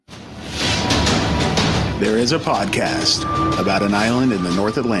There is a podcast about an island in the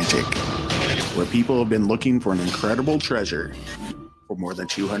North Atlantic where people have been looking for an incredible treasure for more than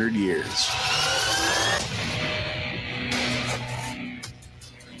 200 years.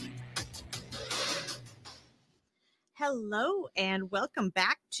 Hello and welcome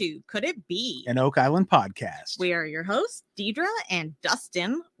back to Could It Be? An Oak Island podcast. We are your hosts, Deidre and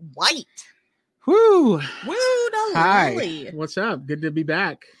Dustin White. Woo! Woo, Hi. lolly. What's up? Good to be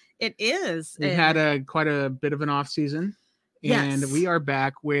back. It is. We had quite a bit of an off season, and Yes. we are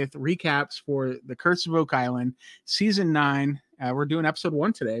back with recaps for The Curse of Oak Island, season 9. We're doing episode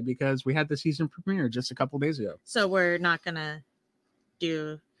 1 today because we had the season premiere just a couple days ago. So we're not going to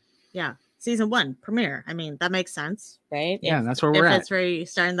do, season 1 premiere. I mean, that makes sense, right? Yeah, that's where If we're at. it's very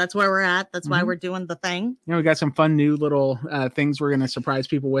starting, that's where we're at. That's why Mhm. we're doing the thing. You know, we got some fun new little things we're going to surprise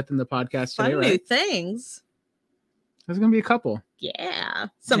people with in the podcast today, Fun right? new things. There's going to be a couple. Yeah.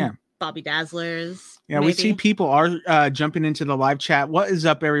 Some Yeah. Bobby Dazzlers. Yeah, we see maybe. people are jumping into the live chat. What is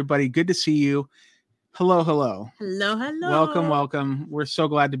up, everybody? Good to see you. Hello. Hello. Welcome. We're so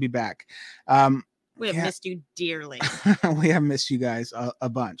glad to be back. We have Yeah. missed you dearly. We have missed you guys a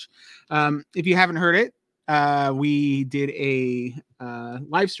bunch. If you haven't heard it, we did a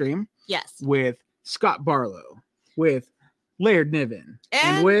live stream Yes. with Scott Barlow, with Laird Niven,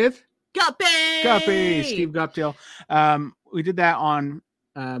 and And with Guppy. Steve Guptill. We did that on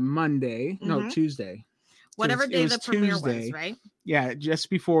Monday, no, Mhm. Tuesday. Whatever it day was the premiere Tuesday. was, right? Yeah, just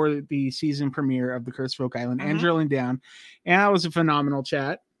before the season premiere of The Curse of Oak Island and Mhm. Drilling Down. And that was a phenomenal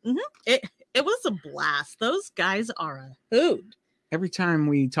chat. It was a blast. Those guys are a hoot. Every time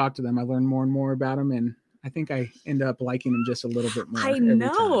we talk to them, I learn more and more about them, and I think I end up liking them just a little bit more. I every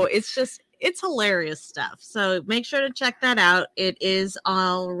know. time. It's hilarious stuff. So make sure to check that out. It is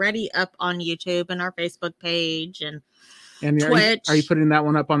already up on YouTube and our Facebook page. And And Twitch. are you putting that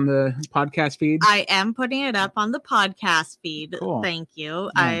one up on the podcast feed? I am putting it up on the podcast feed. Cool. Thank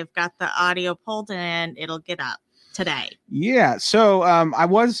you. Yeah. I've got the audio pulled in. It'll get up today. Yeah. So I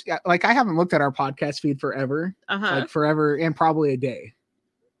was like, I haven't looked at our podcast feed forever, Uh-huh. like forever, and probably a day,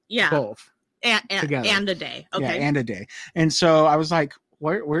 Yeah. both. together. And a day. Okay. Yeah, and a day. And so I was like,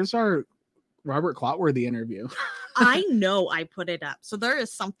 where's our Robert Clotworthy interview? I know I put it up. So there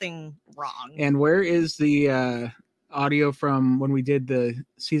is something wrong. And where is the audio from when we did the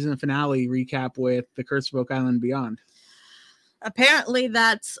season finale recap with The Curse of Oak Island Beyond? Apparently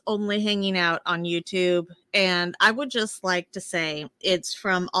that's only hanging out on YouTube. And I would just like to say it's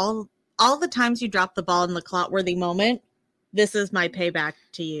from all the times you dropped the ball in the Clotworthy moment. This is my payback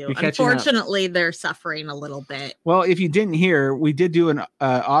to you. You're catching up. Unfortunately, they're suffering a little bit. Well, if you didn't hear, we did do an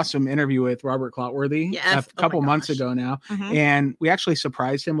awesome interview with Robert Clotworthy Yes. a couple Oh my months gosh. ago now. Mhm. And we actually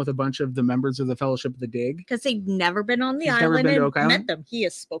surprised him with a bunch of the members of the Fellowship of the Dig. Because he'd never been on the He's never island been to and Oak Island? met them. He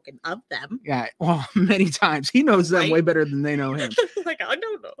has spoken of them. Yeah, well, many times. He knows them Right? way better than they know him. Like, I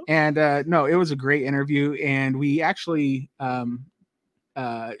don't know. And no, it was a great interview. And we actually,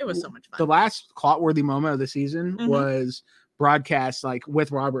 It was so much fun. the last Clotworthy moment of the season Mhm. was broadcast like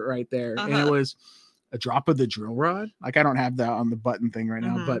with Robert right there. And it Uh-huh. was a drop of the drill rod. Like, I don't have that on the button thing right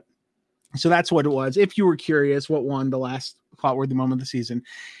now, Mhm. but so that's what it was. If you were curious what won the last Clotworthy moment of the season.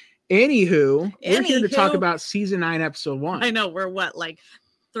 Anywho, we're here to talk Anywho. about season 9, episode 1. I know we're like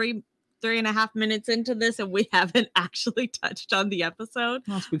three and a half minutes into this and we haven't actually touched on the episode.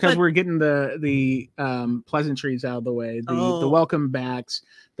 Well, it's because But- we're getting the pleasantries out of the way, the Oh. welcome backs,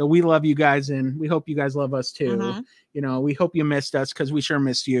 the we love you guys and we hope you guys love us too. Mhm. You know, we hope you missed us because we sure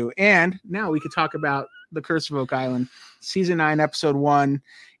missed you. And now we could talk about The Curse of Oak Island, season 9, episode 1,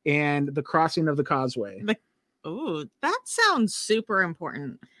 and the crossing of the causeway. Oh, that sounds super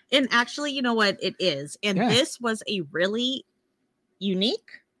important. And actually, you know what? It is. And Yeah. this was a really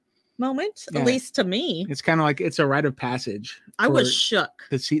unique moment, Yeah. at least to me. It's kind of like it's a rite of passage. I was for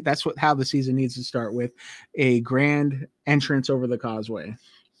shook. that's how the season needs to start, with a grand entrance over the causeway.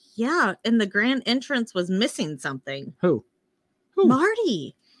 Yeah. And the grand entrance was missing something. Who?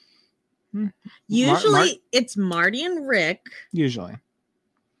 Marty. Hmm. Usually it's Marty and Rick Usually.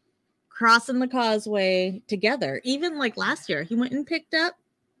 crossing the causeway together. Even like last year, he went and picked up,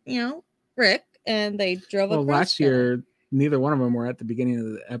 Rick, and they drove Well, across last together. year, neither one of them were at the beginning of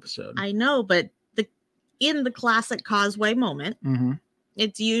the episode. I know, but in the classic causeway moment, Mhm.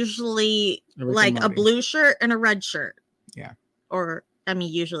 it's usually Rick and like a Marty. blue shirt and a red shirt. Yeah. Or I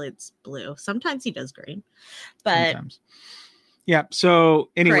mean, usually it's blue. Sometimes he does green. But Sometimes. Yeah. So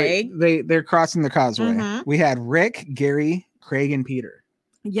anyway, Craig. they're crossing the causeway. Mhm. We had Rick, Gary, Craig, and Peter.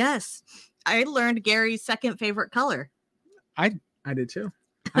 yes, I learned Gary's second favorite color. I did too.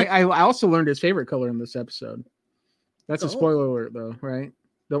 I also learned his favorite color in this episode. That's a Gold. spoiler alert, though, right?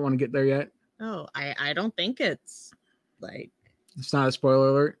 Don't want to get there yet. Oh, I don't think it's like It's not a spoiler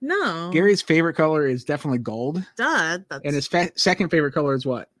alert. no. Gary's favorite color is definitely gold, Duh, that's and his second favorite color is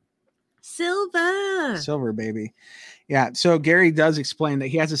what? silver. Silver, baby. Yeah. So Gary does explain that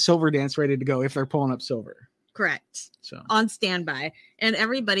he has a silver dance ready to go if they're pulling up silver. Correct. So On standby. And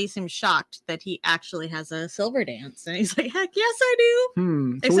everybody seems shocked that he actually has a silver dance. And he's like, heck yes, I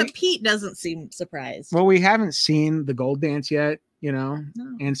do. so Except Pete doesn't seem surprised. we haven't seen the gold dance yet, No.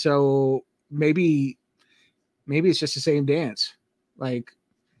 and so maybe it's just the same dance. Like,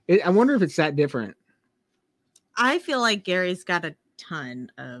 I wonder if it's that different. I feel like Gary's got a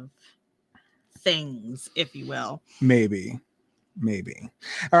ton of things, if you will. Maybe.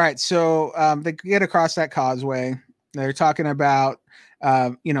 All right. So they get across that causeway. They're talking about,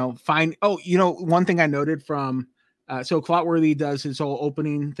 one thing I noted from, so Clotworthy does his whole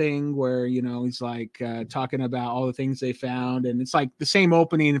opening thing where, he's like talking about all the things they found. And it's like the same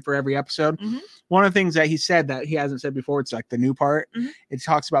opening for every episode. Mhm. One of the things that he said that he hasn't said before, it's like the new part. Mhm. It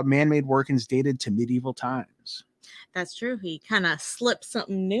talks about man-made workings dated to medieval times. That's true. He kind of slipped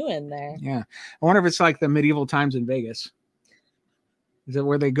something new in there. Yeah. I wonder if it's like the medieval times in Vegas. Is it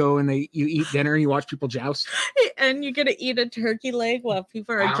where they go and you eat dinner and you watch people joust? And you're going to eat a turkey leg while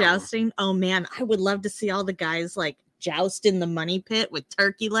people are jousting. Oh, man. I would love to see all the guys like joust in the money pit with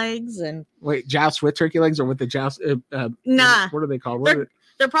turkey legs. And wait, joust with turkey legs or with the joust? Nah. What are they called?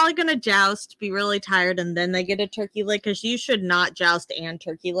 They're probably going to joust, be really tired, and then they get a turkey leg because you should not joust and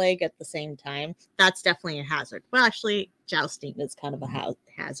turkey leg at the same time. That's definitely a hazard. Well, actually, jousting is kind of a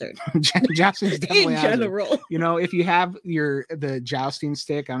hazard. Jousting is definitely in a hazard. general. If you have the jousting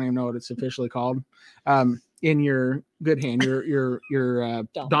stick, I don't even know what it's officially called, in your good hand, your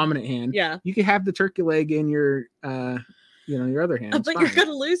dominant hand, yeah, you can have the turkey leg in your your other hand. But you're going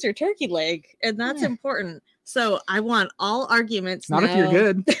to lose your turkey leg, and that's important. So I want all arguments not if you're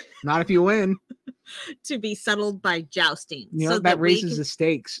good, not if you win, to be settled by jousting. So that raises the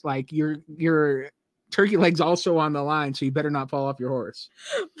stakes. Like your turkey leg's also on the line, so you better not fall off your horse.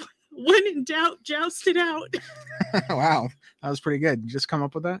 When in doubt, joust it out. Wow, that was pretty good. You just come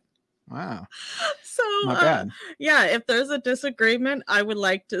up with that? Wow. So not bad. Yeah, if there's a disagreement, I would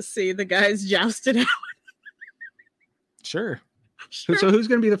like to see the guys joust it out. Sure. So who's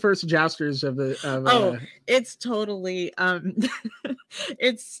going to be the first jousters of the? It's totally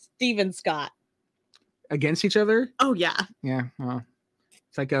it's Steve and Scott against each other. Oh yeah. Yeah. Well,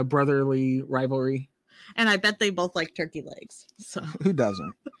 it's like a brotherly rivalry. And I bet they both like turkey legs. So who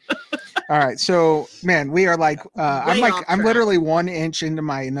doesn't? All right. So man, we are like I'm literally 1 inch into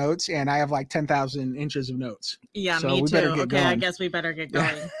my notes, and I have like 10,000 inches of notes. Yeah, so me we too. Better get going. I guess we better get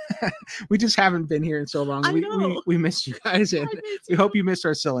going. We just haven't been here in so long. I know. We missed you guys, and we hope you missed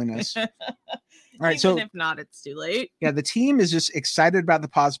our silliness. All right. Even if not, it's too late. Yeah, the team is just excited about the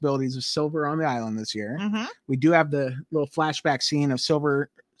possibilities of silver on the island this year. Mm-hmm. We do have the little flashback scene of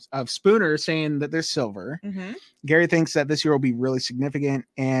Spooner saying that there's silver. Mm-hmm. Gary thinks that this year will be really significant,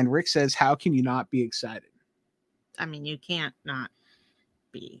 and Rick says, how can you not be excited? I mean, you can't not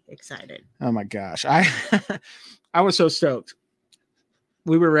be excited. Oh my gosh. I was so stoked.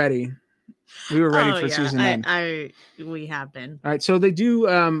 We were ready. We were ready for season 9. We have been. All right. So they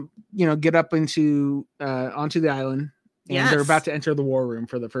do get up into onto the island, and they're about to enter the war room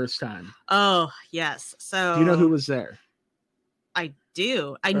for the first time. Oh, yes. So do you know who was there? I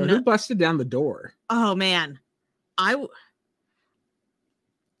do. I know who busted down the door. Oh man.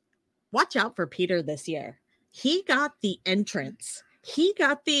 Watch out for Peter this year. He got the entrance. He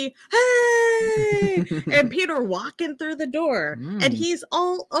got the hey and Peter walking through the door. And he's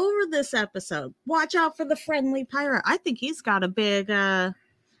all over this episode. Watch out for the friendly pirate. I think he's got a big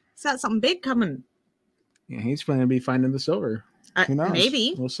he's got something big coming. Yeah, he's going to be finding the silver. Who knows?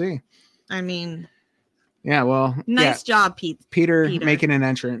 Maybe. We'll see. I mean, yeah, well, nice job, Peter making an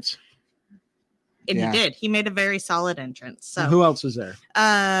entrance. And he did. He made a very solid entrance. So who else was there?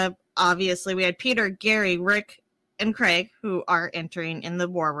 Obviously we had Peter, Gary, Rick, and Craig, who are entering in the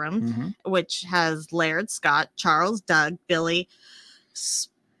war room, which has Laird, Scott, Charles, Doug, Billy,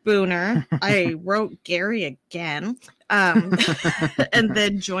 Spooner. I wrote Gary again. And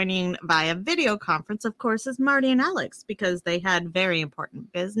then joining via video conference, of course, is Marty and Alex, because they had very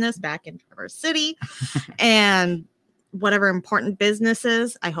important business back in Traverse City. And whatever important business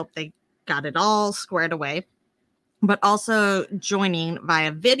is, I hope they got it all squared away. But also joining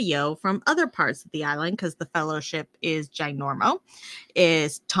via video from other parts of the island, because the fellowship is ginormo,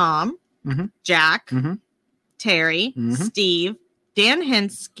 is Tom, Jack, Terry, Steve, Dan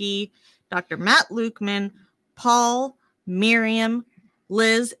Henske, Dr. Matt Lukeman, Paul, Miriam,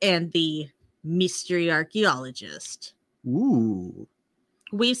 Liz, and the mystery archaeologist. Ooh.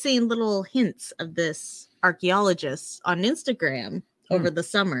 we've seen little hints of this archaeologist on Instagram over the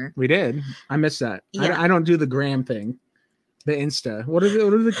summer. We did. I missed that. Yeah. I don't do the gram thing. The Insta. What do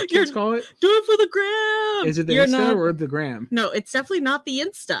the kids call it? Do it for the gram. Is it the Insta or the gram? No, it's definitely not the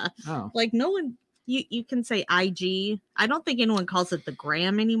Insta. Oh. Like no one, you can say IG. I don't think anyone calls it the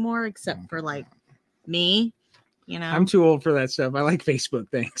gram anymore except for like me. You know, I'm too old for that stuff. I like Facebook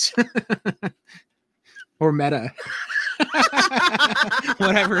things. Or Meta.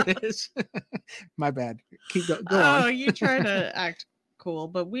 Whatever it is. My bad. Keep go on. Oh, you try to act cool,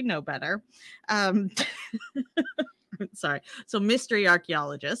 but we know better. Sorry. So mystery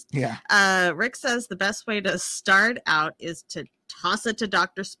archaeologist. Yeah. Rick says the best way to start out is to toss it to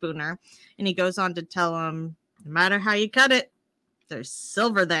Dr. Spooner. And he goes on to tell him, no matter how you cut it, there's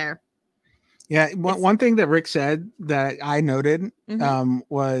silver there. Yeah. One thing that Rick said that I noted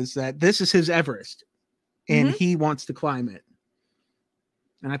was that this is his Everest and he wants to climb it.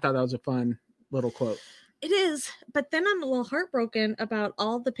 And I thought that was a fun little quote. It is. But then I'm a little heartbroken about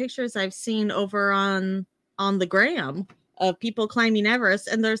all the pictures I've seen over on the gram of people climbing Everest,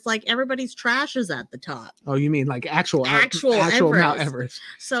 and there's like everybody's trash is at the top. Oh, you mean like actual Everest. Mount Everest?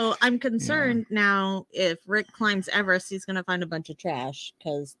 So I'm concerned now if Rick climbs Everest, he's going to find a bunch of trash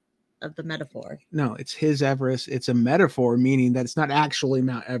because of the metaphor. No, it's his Everest. It's a metaphor, meaning that it's not actually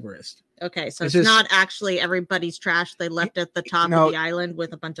Mount Everest. Okay, so it's not actually everybody's trash they left at the top of the island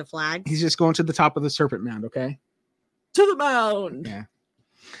with a bunch of flags. He's just going to the top of the Serpent Mound. Okay. To the mound. Yeah.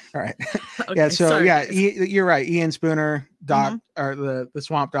 All right. Okay, yeah. So sorry, you're right. Ian Spooner, or the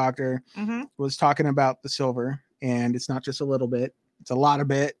swamp doctor, was talking about the silver, and it's not just a little bit; it's a lot of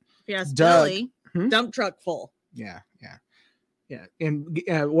bit. Yes, Billy, dump truck full. Yeah. And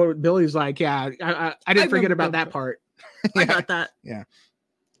what Billy's like, I didn't forget about that part. I got that. Yeah.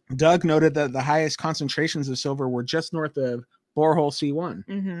 Doug noted that the highest concentrations of silver were just north of borehole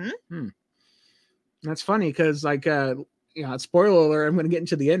C1. That's funny because, like, spoiler alert, I'm going to get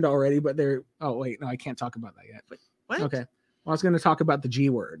into the end already, but oh wait, no, I can't talk about that yet. But what? Okay. Well, I was going to talk about the G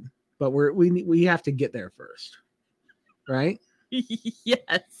word, but we have to get there first, right?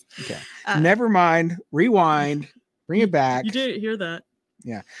 Yes. Okay. Never mind. Rewind. Bring it back. You didn't hear that.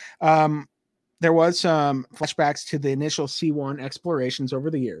 Yeah. There was some flashbacks to the initial C1 explorations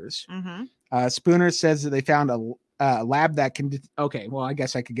over the years. Spooner says that they found a lab that can. Okay. Well, I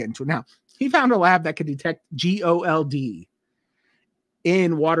guess I could get into it now. He found a lab that could detect GOLD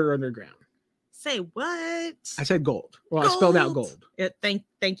in water underground. Say what? I said gold. Well, I spelled out gold. Thank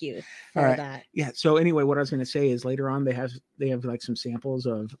you for that. Yeah. So anyway, what I was going to say is later on they have like some samples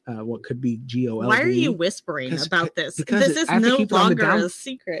of what could be GOLD. Why are you whispering about this? Because this is no longer a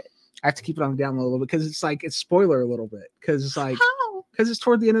secret. I have to keep it on the down low a little bit because it's spoiler a little bit because it's like because it's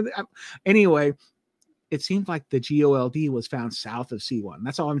toward the end of the anyway. It seemed like the GOLD was found south of C1.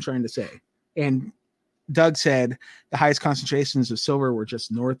 That's all I'm trying to say. And Doug said the highest concentrations of silver were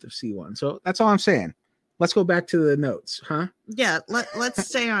just north of C1. So that's all I'm saying. Let's go back to the notes, huh? Yeah, let's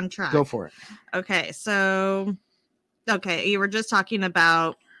stay on track. Go for it. Okay, so you were just talking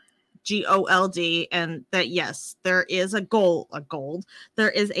about GOLD and that yes, there is a gold.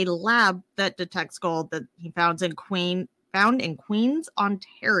 There is a lab that detects gold that he found in Queens,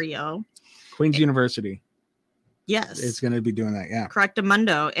 Ontario. Queen's University. Yes. It's going to be doing that, yeah.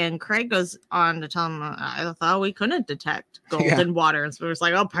 Correctamundo. And Craig goes on to tell him, I thought we couldn't detect gold in water. And so it was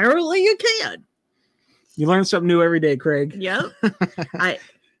like, apparently you can. You learn something new every day, Craig. Yep.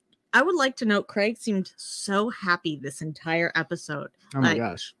 I would like to note Craig seemed so happy this entire episode. Oh my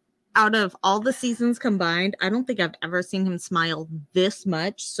gosh. Out of all the seasons combined, I don't think I've ever seen him smile this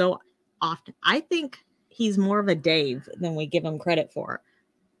much so often. I think he's more of a Dave than we give him credit for.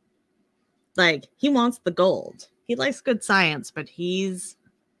 Like, he wants the gold. He likes good science, but he's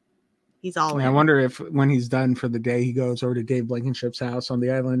all in. I wonder if when he's done for the day, he goes over to Dave Blankenship's house on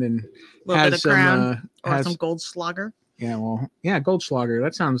the island and has some crown or some Goldschlager. Yeah, well, yeah, Goldschlager.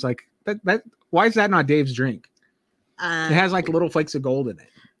 That sounds like that. Why is that not Dave's drink? It has like little flakes of gold in it.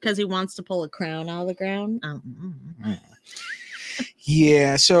 Because he wants to pull a crown out of the ground.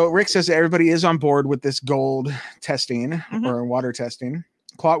 Yeah. So Rick says that everybody is on board with this gold testing or water testing.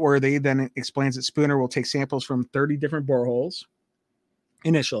 Clotworthy then explains that Spooner will take samples from 30 different boreholes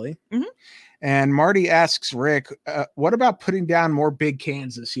initially. And Marty asks Rick, what about putting down more big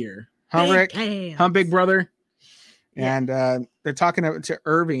cans this year? Huh, big Rick? Cans. Huh, big brother? Yeah. And they're talking to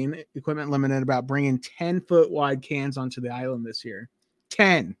Irving Equipment Limited about bringing 10-foot wide cans onto the island this year.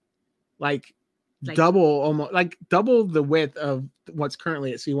 10. Like double the width of what's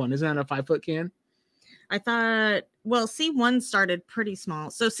currently at C1. Isn't that a 5-foot can? I thought Well, C1 started pretty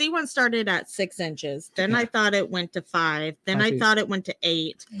small. So C1 started at 6 inches. Then I thought it went to 5. Then I thought it went to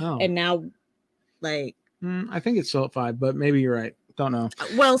 8. Oh. And now, like... I think it's still at 5, but maybe you're right. Don't know.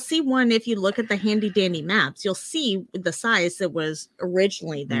 Well, C1, if you look at the handy dandy maps, you'll see the size that was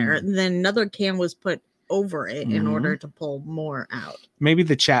originally there. And then another can was put over it in order to pull more out. Maybe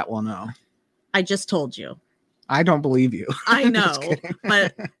the chat will know. I just told you. I don't believe you. I know,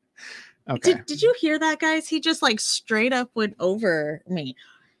 but... Okay. Did you hear that, guys? He just like straight up went over me.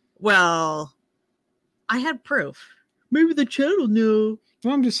 Well, I had proof. Maybe the channel knew.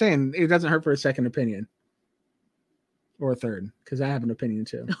 Well, I'm just saying it doesn't hurt for a second opinion. Or a third, because I have an opinion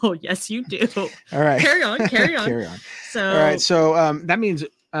too. Oh, yes, you do. All right. Carry on. Carry on. So all right. So that means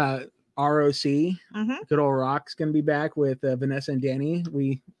ROC, good old Rock's gonna be back with Vanessa and Danny.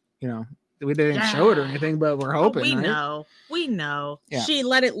 We didn't show it or anything, but we're hoping. We know. Yeah. She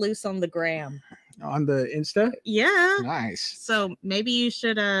let it loose on the gram. On the Insta? Yeah. Nice. So maybe you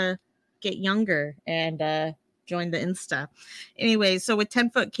should get younger and join the Insta. Anyway, so with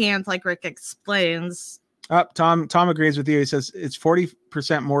 10-foot cans, like Rick explains. Tom agrees with you. He says it's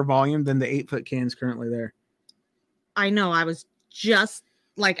 40% more volume than the 8-foot cans currently there. I know. I was just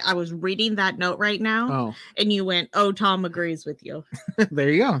I was reading that note right now. And you went, "Oh, Tom agrees with you." There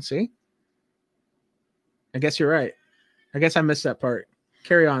you go. See? I guess you're right. I guess I missed that part.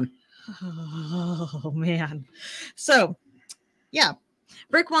 Carry on. Oh, man. So, yeah.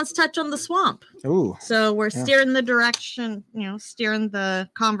 Rick wants to touch on the swamp. Ooh. So we're steering the direction, steering the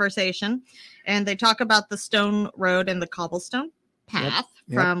conversation. And they talk about the stone road and the cobblestone path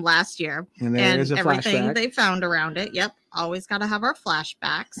from last year. And there is a everything flashback they found around it. Yep. Always got to have our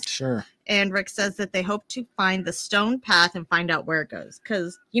flashbacks. Sure. And Rick says that they hope to find the stone path and find out where it goes.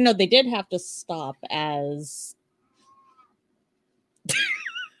 Because, they did have to stop as...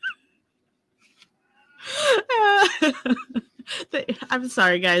 I'm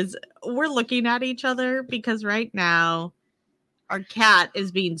sorry, guys. We're looking at each other because right now our cat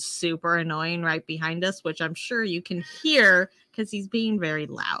is being super annoying right behind us, which I'm sure you can hear because he's being very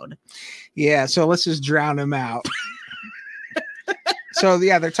loud. Yeah, so let's just drown him out. So,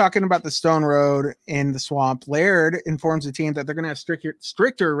 they're talking about the stone road in the swamp. Laird informs the team that they're going to have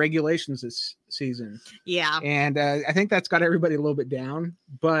stricter regulations this season. Yeah. And I think that's got everybody a little bit down,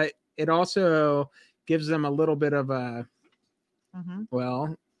 but it also gives them a little bit of a,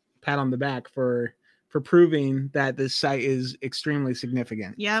 pat on the back for proving that this site is extremely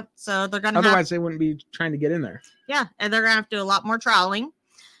significant. Yep. So they're going to otherwise they wouldn't be trying to get in there. Yeah. And they're going to have to do a lot more troweling.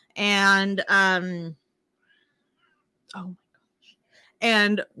 And, oh my gosh.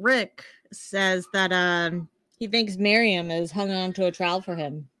 And Rick says that he thinks Miriam has hung on to a trowel for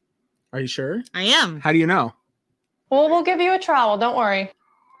him. Are you sure? I am. How do you know? Well, we'll give you a trowel. Don't worry.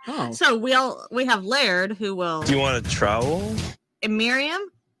 Oh. So we have Laird who will. Do you want a trowel? And Miriam?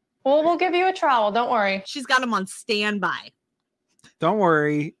 Well, we'll give you a trowel. Don't worry. She's got him on standby. Don't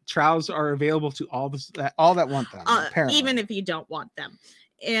worry. Trowels are available to all that want them. Apparently. Even if you don't want them.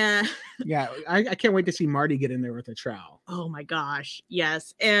 And yeah, I can't wait to see Marty get in there with a trowel. Oh my gosh.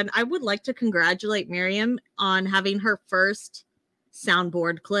 Yes. And I would like to congratulate Miriam on having her first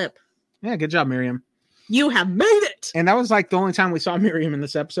soundboard clip. Yeah, good job, Miriam. You have made it. And that was the only time we saw Miriam in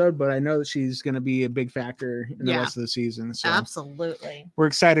this episode, but I know that she's going to be a big factor in the rest of the season. So absolutely. We're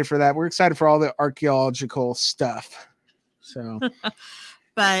excited for that. We're excited for all the archaeological stuff. So,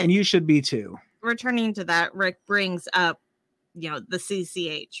 and you should be too. Returning to that, Rick brings up, the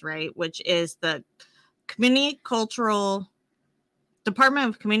CCH, right? Which is the Department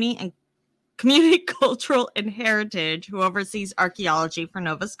of Community Cultural and Heritage, who oversees archaeology for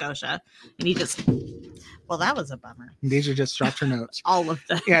Nova Scotia. And that was a bummer. These are just dropped her notes. All of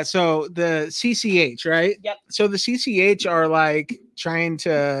them. Yeah. So the CCH, right? Yep. So the CCH are trying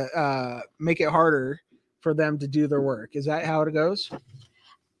to make it harder for them to do their work. Is that how it goes?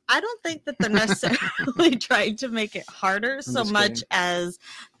 I don't think that they're necessarily trying to make it harder so much as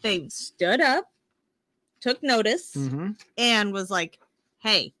they stood up, took notice, and was like,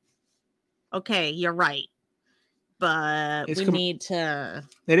 hey, okay, you're right. But we need to...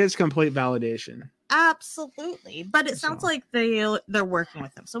 It is complete validation. Absolutely. But it sounds like they're working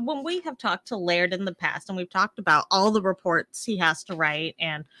with them. So when we have talked to Laird in the past, and we've talked about all the reports he has to write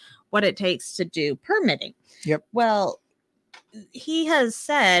and what it takes to do permitting. Yep. Well, he has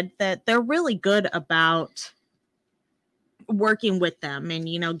said that they're really good about working with them and,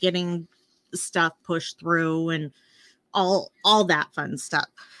 getting stuff pushed through and all that fun stuff.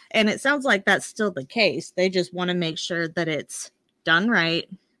 And it sounds like that's still the case. They just want to make sure that it's done right.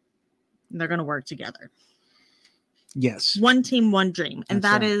 And they're going to work together. Yes. One team, one dream. And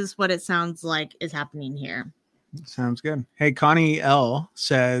that is what it sounds like is happening here. Sounds good. Hey, Connie L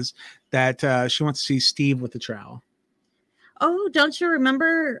says that she wants to see Steve with the trowel. Oh, don't you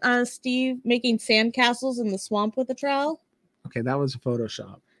remember Steve making sandcastles in the swamp with a trowel? Okay, that was a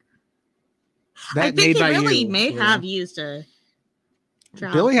Photoshop. I think he really may yeah. have used a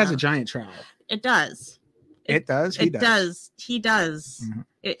trowel. Billy has a giant trowel. It does. It does. He does. He does. Mhm.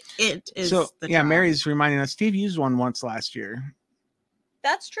 It is. So the yeah, trowel. Mary's reminding us Steve used one once last year,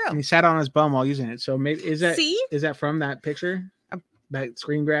 That's true. and he sat on his bum while using it. So maybe is See? that from that picture? That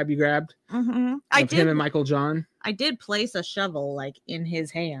screen grab you grabbed? Mm-hmm. Of him and Michael John. I did place a shovel like in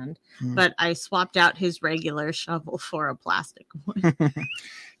his hand, Hmm. but I swapped out his regular shovel for a plastic one.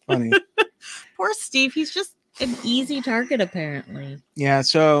 Funny. Poor Steve. He's just an easy target, apparently. Yeah.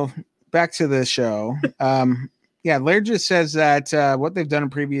 So back to the show. Yeah, Laird just says that what they've done in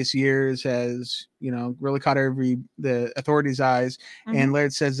previous years has, really caught the authorities' eyes. Mhm. And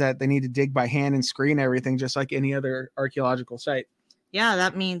Laird says that they need to dig by hand and screen everything, just like any other archaeological site. Yeah,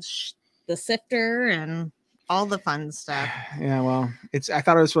 that means the sifter and all the fun stuff. Yeah, well, I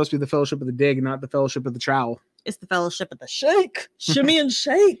thought it was supposed to be the Fellowship of the Dig, not the Fellowship of the Trowel. It's the Fellowship of the Shake. Shimmy and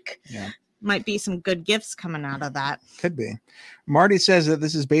shake. Yeah. Might be some good gifts coming out of that. Could be. Marty says that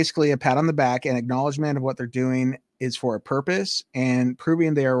this is basically a pat on the back and acknowledgement of what they're doing is for a purpose and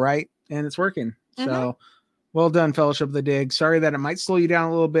proving they are right, and it's working. So well done, Fellowship of the Dig. Sorry that it might slow you down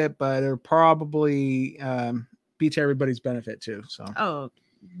a little bit, but it'll probably be to everybody's benefit too. So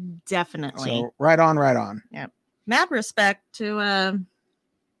Definitely. So right on. Yeah. Mad respect to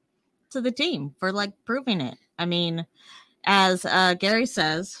the team for like proving it. I mean, as Gary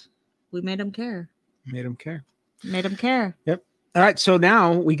says, we made him care. Made him care. Yep. All right, so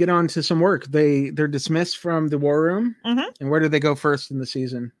now we get on to some work. They're dismissed from the war room. Mhm. And where do they go first in the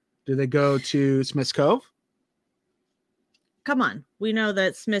season? Do they go to Smith's Cove? Come on. We know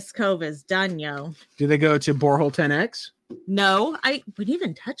that Smith's Cove is done, yo. Do they go to Borehole 10X? No, we didn't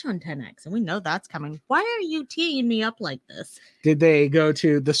even touch on 10X, and we know that's coming. Why are you teeing me up like this? Did they go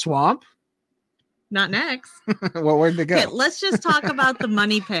to the swamp? Not next. Well, where'd they go? Okay, let's just talk about the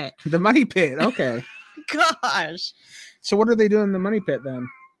money pit. The money pit. Okay. Gosh. So what are they doing in the money pit then?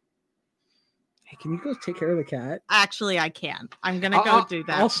 Hey, can you go take care of the cat? Actually, I can. I'm going to go do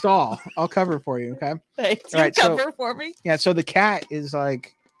that. I'll stall. I'll cover for you. Okay. Thanks. All right, You cover for me? Yeah. So the cat is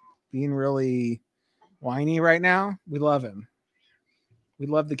like being really whiny right now. We love him. We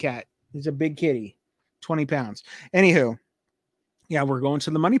love the cat. He's a big kitty, 20 pounds. Anywho. Yeah, we're going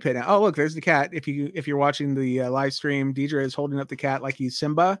to the money pit now. Oh, look, there's the cat. If you're watching the live stream, Deidre is holding up the cat like he's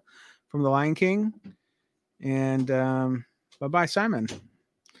Simba from The Lion King. And bye-bye, Simon.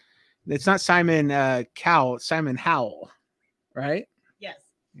 It's not Simon Cowell, it's Simon Howell, right? Yes.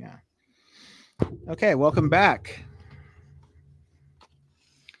 Yeah. Okay, welcome back.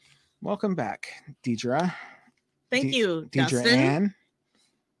 Welcome back, Deidre. Thank you, Deidre Justin. Ann.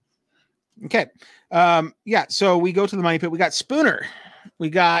 Okay. Yeah, so we go to the money pit. We got Spooner. We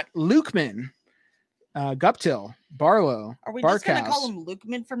got Lukeman, Guptill, Barlow, Are we just going to Barkhouse. call him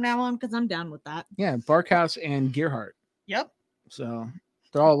Lukeman from now on? Because I'm down with that. Yeah, Barkhouse and Gearhart. Yep. So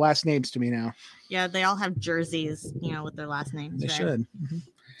they're all last names to me now. Yeah, they all have jerseys, with their last names. They right? should. Mm-hmm.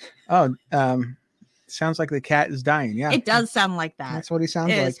 Oh, sounds like the cat is dying. Yeah. It does sound like that. That's what he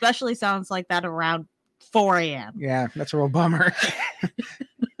sounds It like. especially sounds like that around 4 a.m. Yeah, that's a real bummer.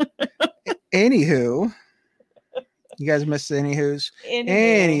 Anywho, you guys missed the anywho's.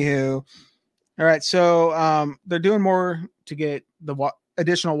 Anywho, all right. So they're doing more to get the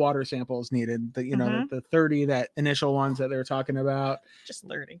additional water samples needed. The 30 that initial ones that they were talking about. Just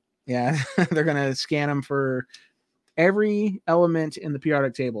 30. Yeah, they're gonna scan them for every element in the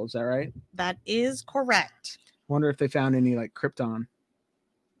periodic table. Is that right? That is correct. Wonder if they found any like krypton.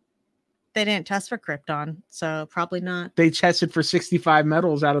 They didn't test for krypton, so probably not. They tested for 65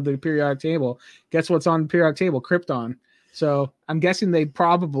 metals out of the periodic table. Guess what's on the periodic table? Krypton. So I'm guessing they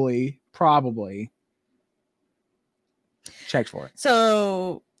probably checked for it.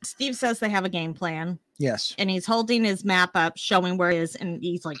 So Steve says they have a game plan, Yes. and he's holding his map up, showing where it is, and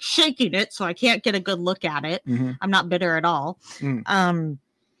he's like shaking it, so I can't get a good look at it. Mhm. I'm not bitter at all. Mm.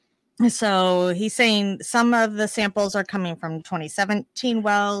 So he's saying some of the samples are coming from 2017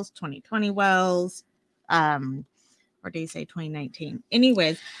 wells, 2020 wells, or did he say 2019?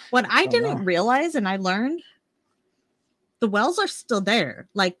 Anyways, what I didn't realize, and I learned, the wells are still there.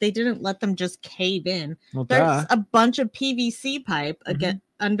 Like they didn't let them just cave in. Well, There's a bunch of PVC pipe again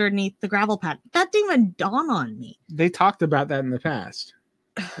underneath the gravel pad. That didn't even dawn on me. They talked about that in the past.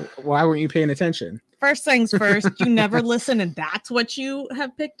 Why weren't you paying attention? First things first, you never listen, and that's what you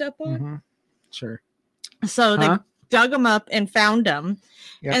have picked up on. Mhm. Sure. So they Huh? dug them up and found them.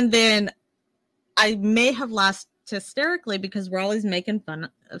 Yep. And then I may have laughed hysterically because we're always making fun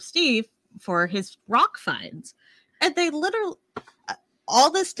of Steve for his rock finds. And they literally,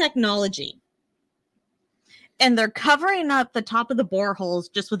 all this technology, and they're covering up the top of the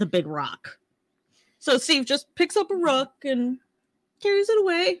boreholes just with a big rock. So Steve just picks up a rock and carries it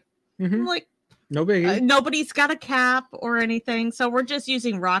away. I'm like, no biggie. Nobody's got a cap or anything. So we're just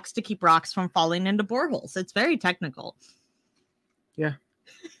using rocks to keep rocks from falling into boreholes. It's very technical. Yeah.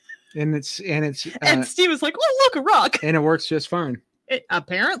 And it's and Steve was like, oh, look, a rock. And it works just fine.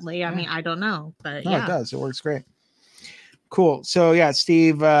 Apparently. I mean, I don't know, but no, yeah. It does. It works great. Cool. So yeah,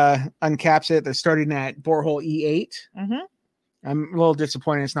 Steve uncaps it. They're starting at borehole E8. I'm a little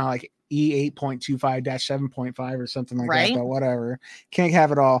disappointed. It's not like E8.25-7.5 or something like that, but whatever. Can't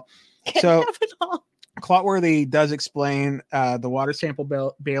have it all. Can't have it all. Clotworthy does explain the water sample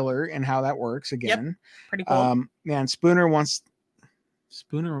bailer and how that works again. Yep. Pretty cool. And Spooner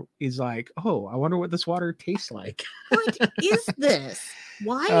is like, oh, I wonder what this water tastes like. What is this?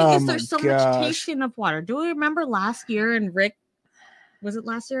 Why is there so much tasting of water? Do we remember last year and Rick, was it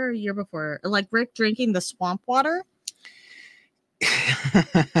last year or a year before? Like Rick drinking the swamp water? Yeah,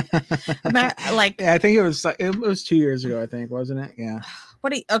 I think it was 2 years ago, I think, wasn't it? Yeah.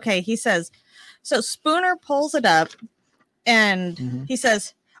 He says, so Spooner pulls it up and he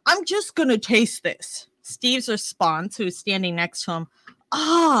says, I'm just going to taste this. Steve's response, who's standing next to him,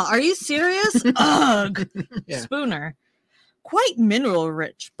 are you serious? Ugh. Yeah. Spooner, quite mineral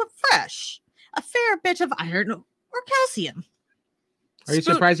rich, but fresh. A fair bit of iron or calcium. Are you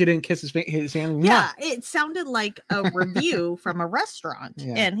surprised you didn't kiss his hand? Yeah, it sounded like a review from a restaurant.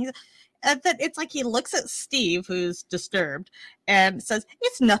 Yeah. And he's it's like he looks at Steve, who's disturbed, and says,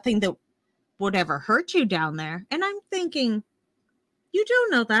 it's nothing that would ever hurt you down there. And I'm thinking, you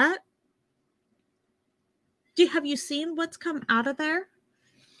don't know that. Have you seen what's come out of there?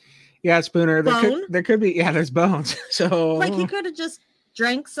 Yeah, Spooner. There could be. Yeah, there's bones. So like he could have just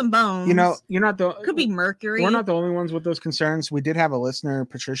drank some bones. You know, you're not the. Could be mercury. We're not the only ones with those concerns. We did have a listener,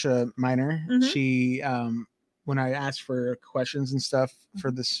 Patricia Miner. She, when I asked for questions and stuff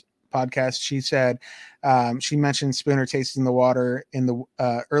for this podcast, she said she mentioned Spooner tasting the water in the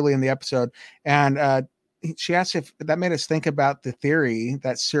early in the episode, and she asked if that made us think about the theory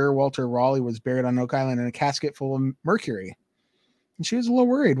that Sir Walter Raleigh was buried on Oak Island in a casket full of mercury. And she was a little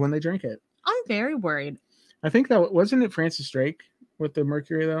worried when they drank it. I'm very worried. I think that wasn't it Francis Drake with the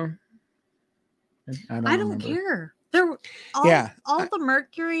mercury though. I don't care. All the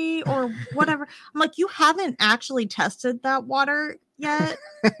mercury or whatever. I'm like, you haven't actually tested that water yet.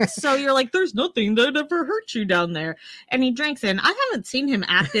 So you're like, there's nothing that ever hurt you down there. And he drinks it. And I haven't seen him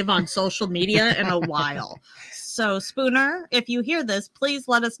active on social media in a while. So Spooner, if you hear this, please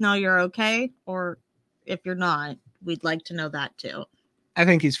let us know you're okay. Or if you're not, we'd like to know that too. I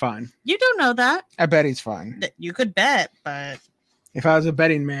think he's fine. You don't know that. I bet he's fine. You could bet, but if I was a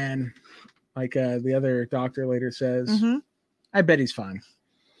betting man, like the other doctor later says, I bet he's fine.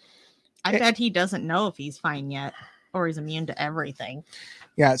 I bet he doesn't know if he's fine yet or he's immune to everything.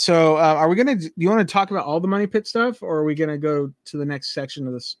 Yeah. So do you want to talk about all the money pit stuff or are we going to go to the next section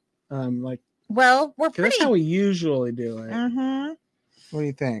of this? Well, that's how we usually do it. What do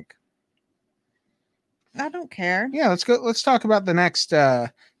you think? I don't care. Yeah, let's go. Let's talk about the next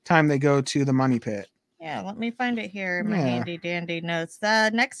time they go to the money pit. Yeah, let me find it here in my handy dandy notes.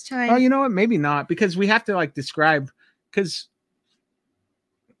 The next time. Oh, you know what? Maybe not, because we have to describe because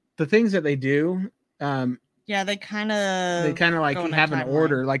the things that they do. Yeah, they kind of have an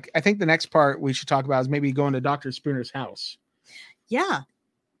order. Like I think the next part we should talk about is maybe going to Dr. Spooner's house. Yeah.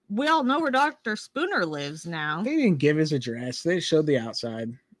 We all know where Dr. Spooner lives now. They didn't give his address. They showed the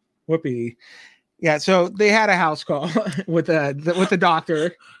outside. Whoopee. Yeah, so they had a house call with the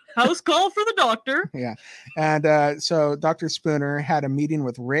doctor. House call for the doctor. Yeah. And so Dr. Spooner had a meeting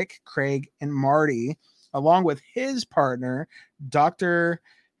with Rick, Craig, and Marty, along with his partner, Dr.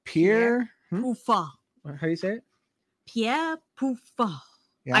 Pierre Puffa. How do you say it? Pierre Puffa.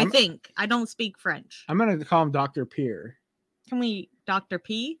 Yeah, I think. I don't speak French. I'm going to call him Dr. Pierre. Can we Dr.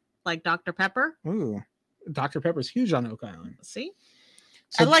 P? Like Dr. Pepper? Ooh. Dr. Pepper's huge on Oak Island. See?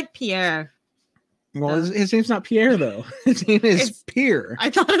 So, I like Pierre. Well, his name's not Pierre, though. His name is Pierre. I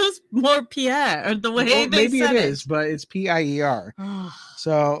thought it was more Pierre, the way maybe it is, but it's P-I-E-R.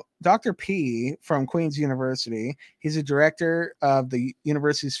 So Dr. P from Queen's University, he's a director of the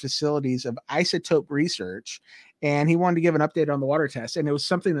university's facilities of isotope research, and he wanted to give an update on the water test. And it was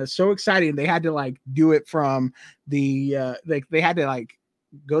something that's so exciting. They had to do it from the, they had to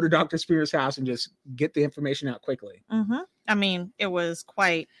go to Dr. Spooner's house and just get the information out quickly. I mean, it was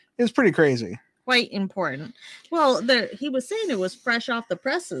pretty crazy. quite important. Well, he was saying it was fresh off the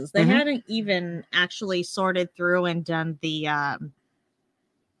presses. They hadn't even actually sorted through and done the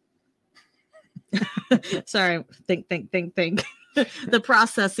sorry, think the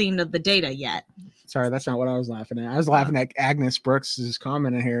processing of the data yet. Sorry, that's not what I was laughing at. I was laughing at Agnes Brooks'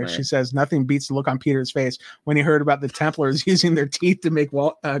 comment in here. Right. She says, nothing beats the look on Peter's face when he heard about the Templars using their teeth to make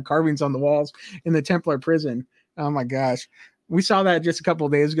carvings on the walls in the Templar prison. Oh my gosh. We saw that just a couple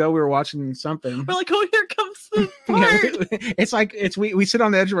of days ago. We were watching something. We're like, oh, here comes the part. It's like we sit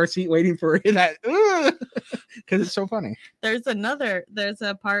on the edge of our seat waiting for that because it's so funny. There's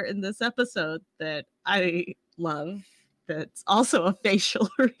a part in this episode that I love. That's also a facial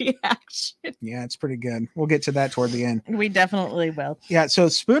reaction. Yeah, it's pretty good. We'll get to that toward the end. We definitely will. Yeah, so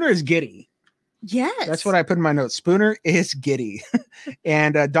Spooner is giddy. Yes. That's what I put in my notes. Spooner is giddy.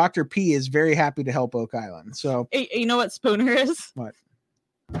 And Dr. P is very happy to help Oak Island. So you know what Spooner is? What?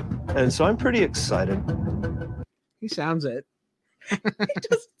 And so I'm pretty excited. He sounds it. He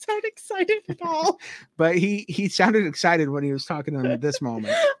doesn't sound excited at all. But he sounded excited when he was talking to them at this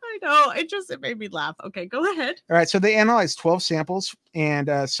moment. I know. It made me laugh. Okay, go ahead. All right. So they analyzed 12 samples,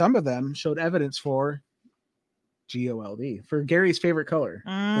 and some of them showed evidence for GOLD, for Gary's favorite color,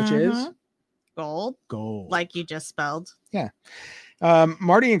 which is gold. Gold. Like you just spelled. Yeah.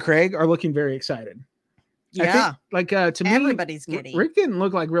 Marty and Craig are looking very excited. Yeah. I think, to me, everybody's giddy. Rick didn't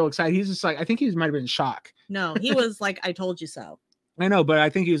look like real excited. He's just like, I think he might have been in shock. No, he was like, I told you so. I know, but I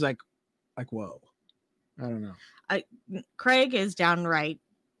think he was like, whoa. I don't know. Craig is downright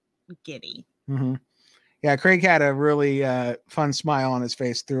giddy. Mm-hmm. Yeah, Craig had a really fun smile on his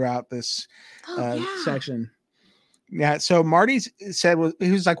face throughout this section. Yeah, so Marty said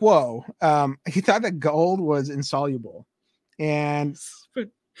he was like, whoa. He thought that gold was insoluble. And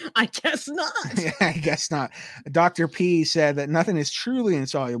I guess not. Yeah, I guess not. Dr. P said that nothing is truly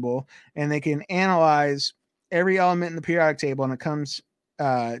insoluble, and they can analyze every element in the periodic table, and it comes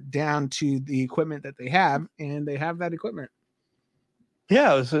down to the equipment that they have, and they have that equipment.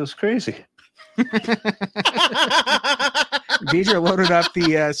 Yeah, it was crazy. Deidre loaded up the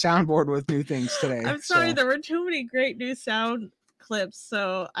soundboard with new things today. I'm sorry, there were too many great new sound clips,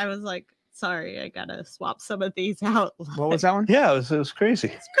 so I was like, sorry, I gotta swap some of these out. What was that one? Yeah, it was crazy.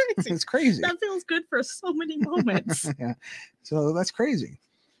 It's crazy. It's crazy. That feels good for so many moments. Yeah, so that's crazy.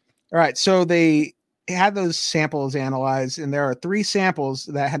 All right, so they had those samples analyzed, and there are 3 samples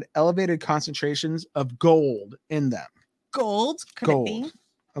that had elevated concentrations of gold in them. Gold? Could gold. It be?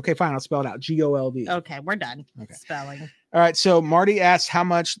 Okay, fine. I'll spell it out. GOLD. Okay, we're done. Okay. Spelling. All right. So Marty asks how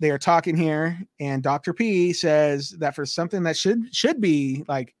much they are talking here, and Dr. P says that for something that should be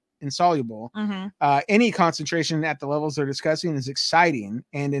like insoluble, any concentration at the levels they're discussing is exciting,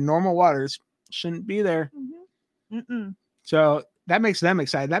 and in normal waters shouldn't be there. So that makes them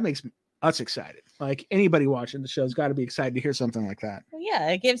excited. That makes us excited. Like anybody watching the show's got to be excited to hear something like that. Well, yeah,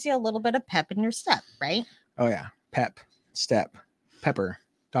 it gives you a little bit of pep in your step, right? Oh yeah, pep, step, pepper.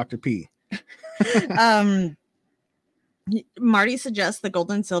 Dr. P. Marty suggests the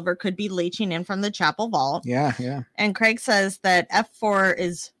gold and silver could be leaching in from the chapel vault. Yeah. And Craig says that F4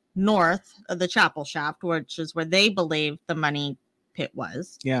 is north of the chapel shaft, which is where they believe the money pit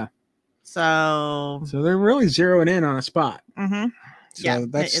was. Yeah. So they're really zeroing in on a spot. So yeah,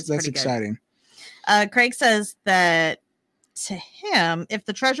 that's exciting. Craig says that to him, if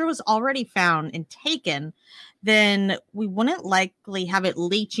the treasure was already found and taken, then we wouldn't likely have it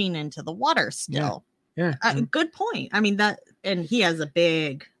leaching into the water still. Yeah. Good point. I mean, and he has a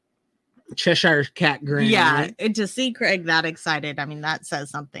big Cheshire cat grin. Yeah. Right? And to see Craig that excited, I mean, that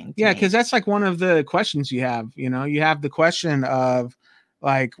says something. Yeah. Because that's like one of the questions you have. You know, you have the question of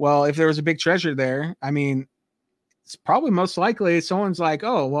like, well, if there was a big treasure there, I mean, it's probably most likely someone's like,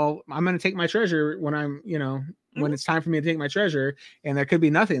 oh, well, I'm going to take my treasure when I'm, when it's time for me to take my treasure, and there could be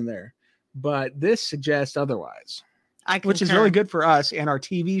nothing there. But this suggests otherwise, which is really good for us and our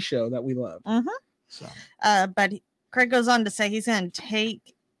TV show that we love. So, but Craig goes on to say he's going to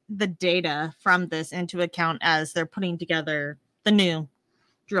take the data from this into account as they're putting together the new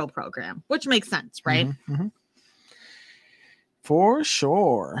drill program, which makes sense, right? For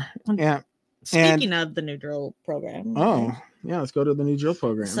sure. Yeah. Speaking of the new drill program. Oh, yeah. Let's go to the new drill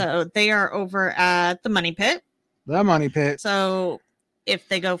program. So they are over at the Money Pit. The Money Pit. So if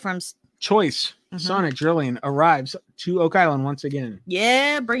they go from Choice Sonic Drilling arrives to Oak Island once again.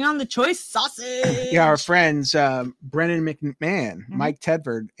 Yeah, bring on the choice sausage. Yeah, our friends Brennan McMahon, Mike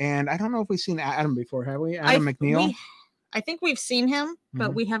Tedford, and I don't know if we've seen Adam before, have we? Adam McNeil. I think we've seen him,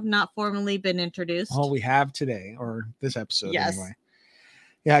 but we have not formally been introduced. Oh, we have today, or this episode anyway.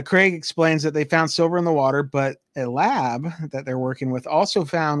 Yeah, Craig explains that they found silver in the water, but a lab that they're working with also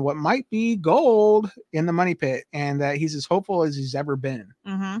found what might be gold in the money pit, and that he's as hopeful as he's ever been.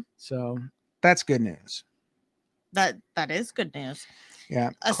 Mm-hmm. So that's good news. That is good news. Yeah.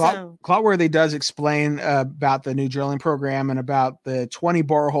 So Clotworthy does explain about the new drilling program and about the 20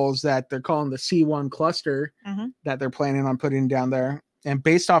 boreholes that they're calling the C1 cluster that they're planning on putting down there. And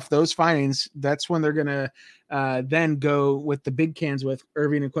based off those findings, that's when they're going to then go with the big cans with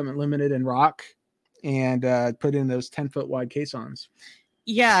Irving Equipment Limited and Rock and put in those 10-foot wide caissons.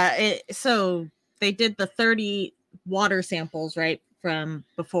 Yeah. So they did the 30 water samples, right, from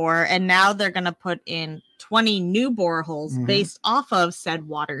before. And now they're going to put in 20 new boreholes based off of said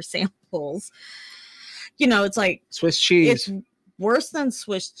water samples. You know, it's like Swiss cheese. It's worse than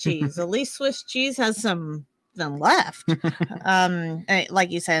Swiss cheese. At least Swiss cheese has some left.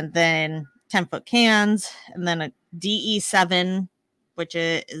 Like you said, then 10-foot cans, and then a DE7, which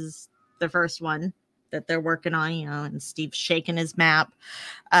is the first one that they're working on, you know, and Steve's shaking his map.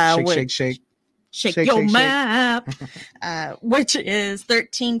 Shake your map, which is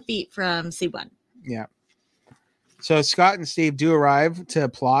 13 feet from C1. Yeah. So Scott and Steve do arrive to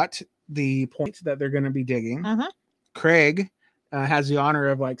plot the points that they're going to be digging. Craig has the honor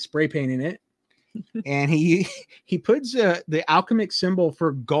of like spray painting it. And he puts the alchemic symbol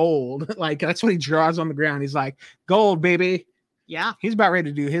for gold. Like that's what he draws on the ground. He's like, gold, baby. Yeah. He's about ready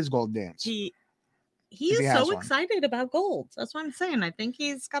to do his gold dance. He is so excited about gold. That's what I'm saying. I think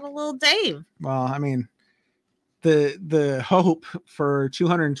he's got a little Dave. Well, I mean, the hope for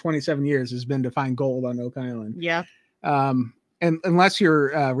 227 years has been to find gold on Oak Island. Yeah. And unless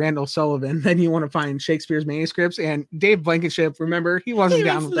you're Randall Sullivan, then you want to find Shakespeare's manuscripts. And Dave Blankenship, remember, he wasn't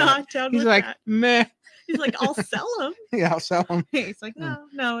down with that. He's like, meh. He's like, I'll sell them. Yeah, I'll sell them. He's like,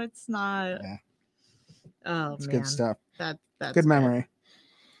 no, it's not. Yeah. Oh, it's man. good stuff. That's good memory.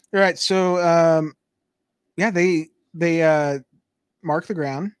 All right, so they mark the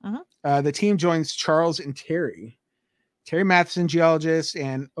ground. The team joins Charles and Terry Matheson, geologist,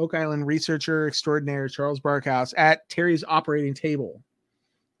 and Oak Island researcher extraordinaire Charles Barkhouse at Terry's operating table,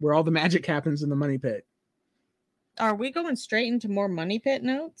 where all the magic happens in the money pit. Are we going straight into more money pit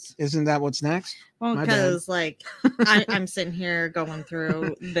notes? Isn't that what's next? Well, because like I'm sitting here going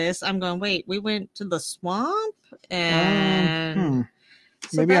through this. I'm going, wait, we went to the swamp and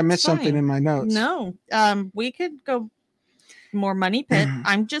so maybe I missed something in my notes. No, we could go more money pit.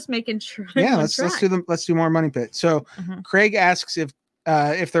 I'm just making sure. Yeah, let's do more money pit. So Craig asks if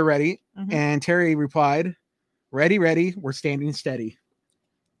they're ready, and Terry replied, "Ready, we're standing steady."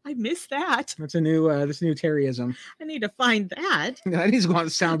 I missed that. That's a new Terryism. I need to find that. That needs to go on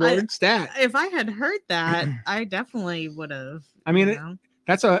the soundboard. Stat. If I had heard that, I definitely would have. I mean,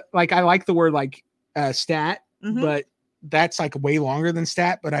 that's I like the word like stat, but that's like way longer than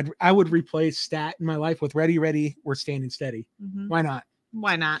stat. But I would replace stat in my life with ready, we're standing steady. Why not?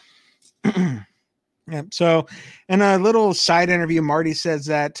 Why not? Yeah. So, in a little side interview, Marty says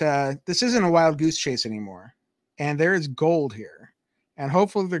that this isn't a wild goose chase anymore, and there is gold here. And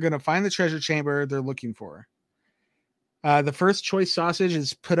hopefully they're going to find the treasure chamber they're looking for. The first choice sausage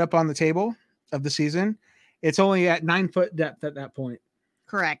is put up on the table of the season. It's only at 9-foot depth at that point.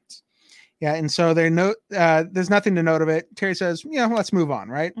 Correct. Yeah, and so there's nothing to note of it. Terry says, let's move on,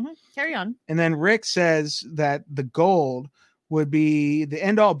 right? Carry on. And then Rick says that the gold would be the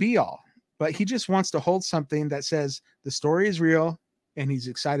end-all be-all, but he just wants to hold something that says the story is real, and he's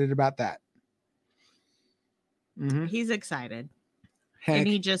excited about that. He's excited. Heck, and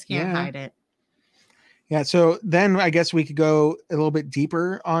he just can't hide it. Yeah, so then I guess we could go a little bit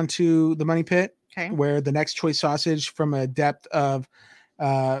deeper onto the money pit, where the next choice sausage from a depth of,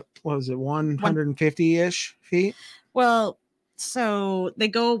 150-ish feet? Well, so they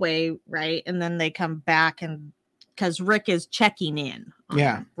go away, right? And then they come back and because Rick is checking in.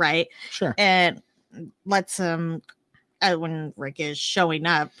 Right? Sure. And lets him, when Rick is showing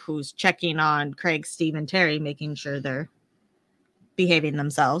up, who's checking on Craig, Steve, and Terry, making sure they're behaving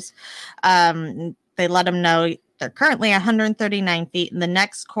themselves. They let them know they're currently 139 feet, and the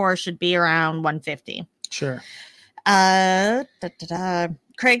next core should be around 150. Sure. Craig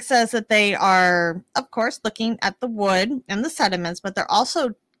says that they are, of course, looking at the wood and the sediments, but they're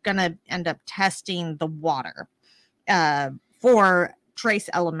also going to end up testing the water for trace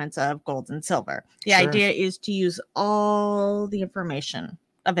elements of gold and silver. The idea is to use all the information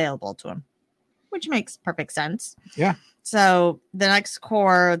available to them, which makes perfect sense. Yeah. So the next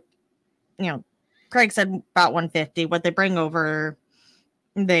core, Craig said about 150. What they bring over,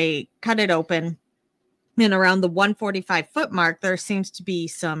 they cut it open. And around the 145-foot mark, there seems to be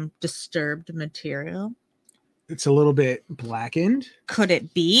some disturbed material. it's a little bit blackened. Could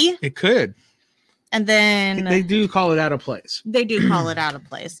it be? It could. And then They do call it out of place. they do call it out of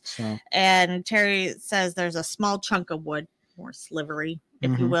place. So And Terry says there's a small chunk of wood, more slivery,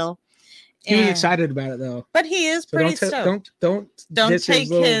 if you Mhm. will. he was And- excited about it though. But he is So pretty don't stoked. don't diss take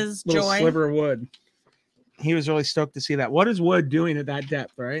his little joy. sliver of wood. He was really stoked to see that. What is wood doing at that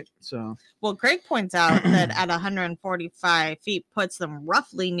depth, right? So Well, Craig points out that at 145 feet puts them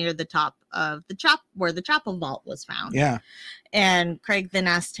roughly near the top of the where the chapel vault was found. yeah, And Craig then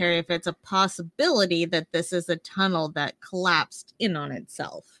asks Terry if it's a possibility that this is a tunnel that collapsed in on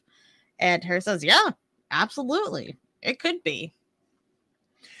itself. And Terry says, yeah, absolutely. It could be.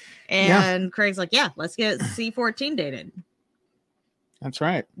 And Craig's like, yeah, let's get C14 dated. that's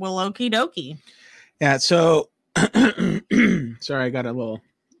right. Well, okie dokie. Yeah. So sorry, I got a little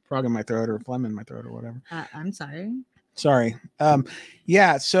frog in my throat or phlegm in my throat or whatever. I'm sorry. Sorry.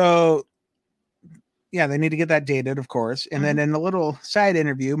 Yeah. So yeah, they need to get that dated, of course. And then in a little side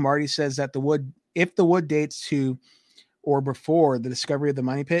interview, Marty says that if the wood dates to or before the discovery of the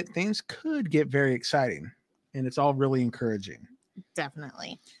money pit, things could get very exciting. And it's all really encouraging.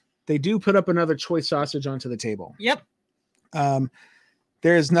 Definitely. They do put up another choice sausage onto the table. Yep.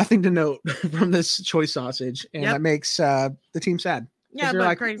 There is nothing to note from this choice sausage, and Yep. that makes the team sad. Yeah, they're but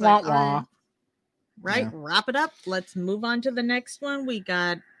like, Craig's wah, like, wah. all right, Yeah. wrap it up. Let's move on to the next one. We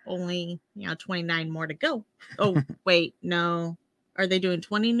got only 29 more to go. Oh, wait, no. Are they doing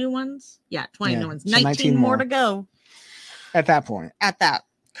 20 new ones? Yeah, 20 Yeah, new ones. so 19 more to go At that point, at that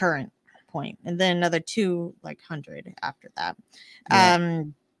current point. And then another 200 after that. Yeah.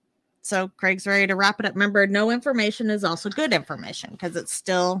 So Craig's ready to wrap it up. Remember, no information is also good information because it's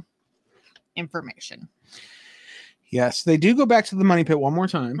still information. yes, they do go back to the money pit one more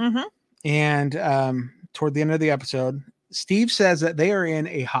time. Mm-hmm. And toward the end of the episode, Steve says that they are in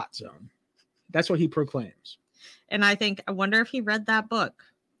a hot zone. That's what he proclaims. And I wonder if he read that book,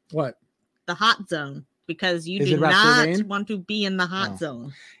 What? The Hot Zone, because you Is do it about not surveying? want to be in the hot Oh.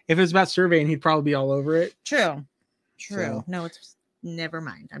 zone. If it was about surveying, he'd probably be all over it. True. So- No, it's never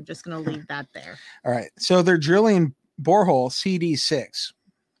mind. I'm just going to leave that there. All right. So they're drilling borehole CD6.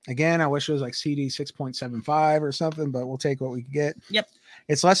 Again, I wish it was like CD 6.75 or something, but we'll take what we can get. Yep.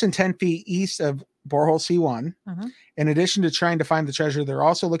 It's less than 10 feet east of borehole C1. Mhm. In addition to trying to find the treasure, they're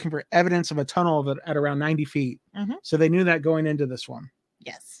also looking for evidence of a tunnel of it at around 90 feet. Mhm. So they knew that going into this one.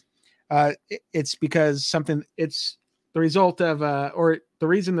 Yes. It's because it's the result of, or the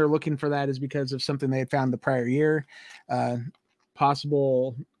reason they're looking for that is because of something they had found the prior year,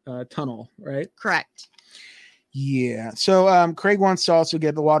 possible tunnel, right? Correct. Yeah. So Craig wants to also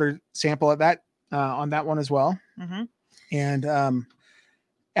get the water sample at that on that one as well, Mhm. and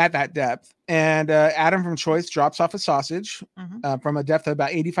at that depth. And Adam from Choice drops off a sausage Mhm. from a depth of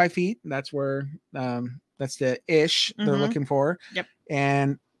about 85 feet. That's where that's the ish they're Mhm. looking for. Yep.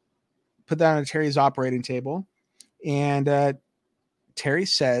 And put that on Terry's operating table. And Terry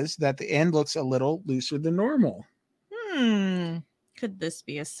says that the end looks a little looser than normal. Could this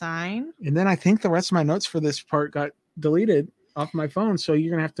be a sign? And then I think the rest of my notes for this part got deleted off my phone. So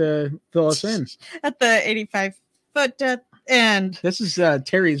you're gonna have to fill us in. At the 85-foot depth. And This is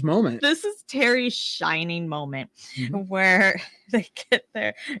Terry's moment. this is Terry's shining moment Mhm. where they get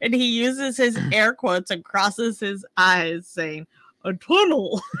there and he uses his air quotes and crosses his eyes saying, a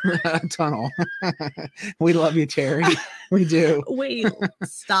tunnel. Tunnel. We love you, Terry. We do. We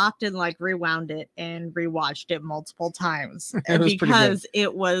stopped and rewound it and rewatched it multiple times It was pretty good. because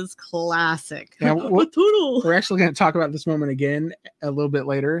it was classic. Yeah, A tunnel. We're actually going to talk about this moment again a little bit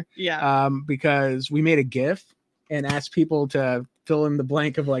later, Yeah. because we made a GIF and asked people to fill in the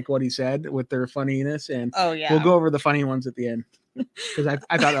blank of what he said with their funniness, and Oh yeah. we'll go over the funny ones at the end because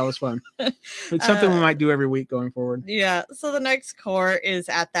I thought that was fun. It's something we might do every week going forward. Yeah. So the next core is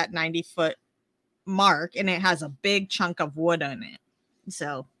at that 90-foot mark and it has a big chunk of wood in it.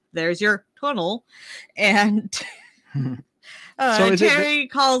 So there's your tunnel. And So is it the- Terry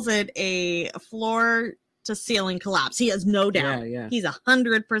calls it a floor to ceiling collapse. He has no doubt. Yeah, He's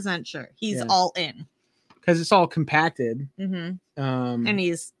 100% sure. He's Yeah. all in. because it's all compacted. Hmm. And And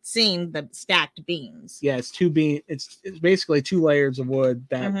he's seen the stacked beams. yeah, it's it's basically two layers of wood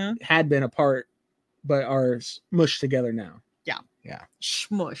that Mhm. had been apart but are mushed together now.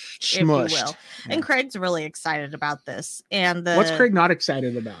 Smushed, if you Smushed. will. Yeah. And Craig's really excited about this. And What's Craig not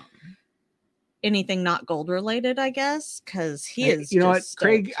excited about? anything not gold related, I guess, because he is. You know what, just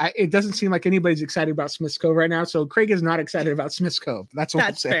Craig? stoked. It doesn't seem like anybody's excited about Smith's Cove right now. So Craig is not excited about Smith's Cove. That's what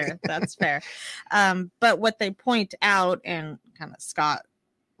That's I'm saying. fair. That's fair. But what they point out, and kind of Scott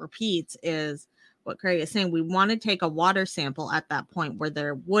repeats, is what Craig is saying. We want to take a water sample at that point where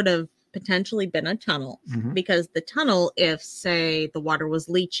there would have potentially been a tunnel, Mhm. because the tunnel, if say the water was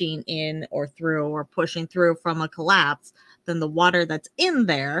leaching in or through or pushing through from a collapse, then the water that's in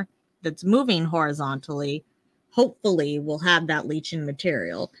there that's moving horizontally hopefully will have that leaching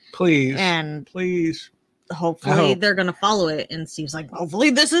material, Please. and Please. hopefully hope. they're gonna follow it. And Steve's like, hopefully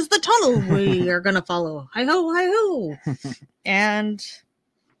this is the tunnel we are gonna follow. Hi ho, hi ho. And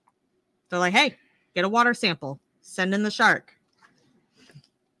they're like, hey, get a water sample, send in the shark,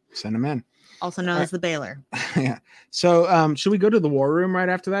 Send him in. also known as the Baylor. Yeah. So should we go to the war room right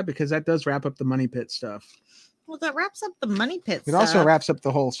after that? Because that does wrap up the money pit stuff. Well, that wraps up the money pit It also stuff. wraps up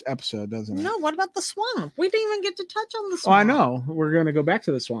the whole episode, doesn't it? No, what about the swamp? We didn't even get to touch on the Oh, swamp. I know. We're going to go back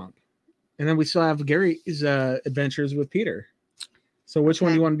to the swamp. And then we still have Gary's adventures with Peter. So which one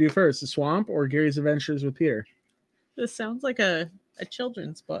do Okay. you want to do first? The swamp or Gary's adventures with Peter? This sounds like a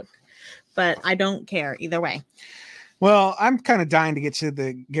children's book, but I don't care either way. Well, I'm kind of dying to get to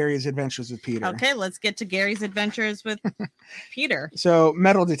the Gary's adventures with Peter. Okay, let's get to Gary's adventures with Peter. So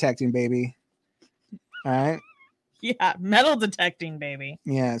metal detecting, baby. All right. Yeah, metal detecting, baby.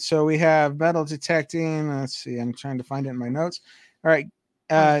 Yeah. So we have metal detecting. Let's see. I'm trying to find it in my notes. All right.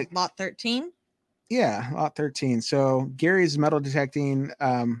 Lot 13. Yeah, lot 13. So Gary's metal detecting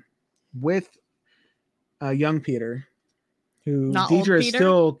with young Peter, who Not old Deidre is Peter?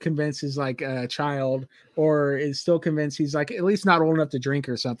 still convinced is like a child, or is still convinced he's like at least not old enough to drink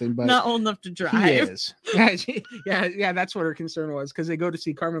or something. But Not old enough to he drive. is. Yeah. That's what her concern was, because they go to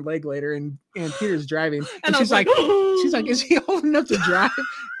see Carmen Lake later, and Peter's driving, and I she's was like, is he old enough to drive?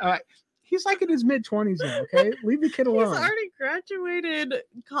 He's like in his mid-20s now. Okay, leave the kid he's alone. already graduated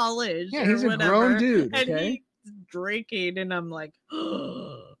college. Yeah, or he's a whatever, grown dude. and Okay, he's drinking, and I'm like,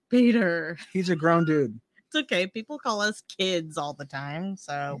 Peter. he's a grown dude. It's okay. People call us kids all the time,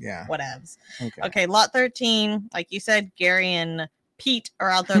 so Yeah. whatevs. Okay. Okay, lot 13. Like you said, Gary and Pete are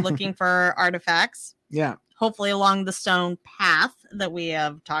out there looking for artifacts, Yeah. hopefully along the stone path that we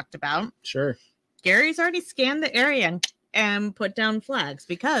have talked about. Sure. Gary's already scanned the area and put down flags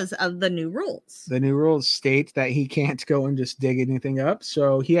because of the new rules. The new rules state that he can't go and just dig anything up.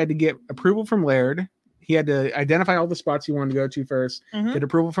 So he had to get approval from Laird. He had to identify all the spots he wanted to go to first, Mhm, get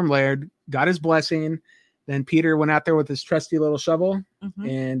approval from Laird, got his blessing. Then Peter went out there with his trusty little shovel mhm.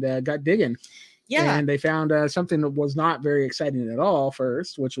 and got digging. Yeah. And they found something that was not very exciting at all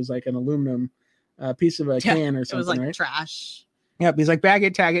first, which was like an aluminum piece of a Yeah, can or it something, was like right? trash. Yep. He's like, bag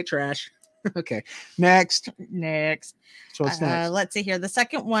it, tag it, trash. Okay. Next. Next. So what's next? Let's see here. The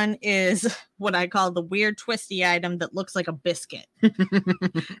second one is what I call the weird twisty item that looks like a biscuit.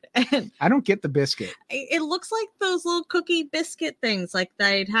 And I don't get the biscuit. it looks like those little cookie biscuit things like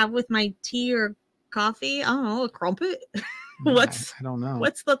that I'd have with my tea or coffee. I don't know, a crumpet. What's I don't know.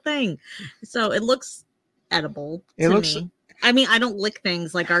 what's the thing? So it looks edible. It to looks- me. I mean, I don't lick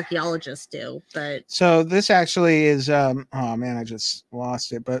things like archaeologists do, but So this actually is oh man, I just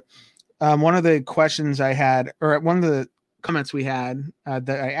lost it. But one of the questions I had, or one of the comments we had that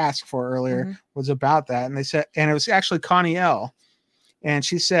I asked for earlier Mhm. was about that. And they said, and it was actually Connie L. And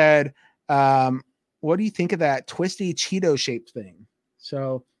she said, what do you think of that twisty Cheeto shaped thing?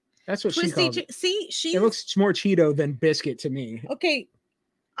 So that's what she twisty. called it. See, she It looks more Cheeto than biscuit to me. okay.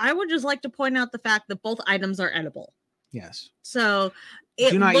 I would just like to point out the fact that both items are edible. Yes. So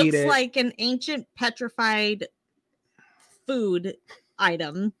it Do not eat looks it. like an ancient petrified food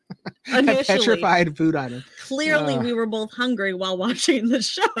item. Initially, Petrified food item. clearly we were both hungry while watching the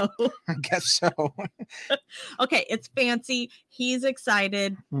show. I guess so. Okay, it's fancy. He's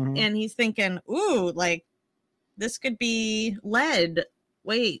excited Mhm. and he's thinking, ooh, like this could be lead.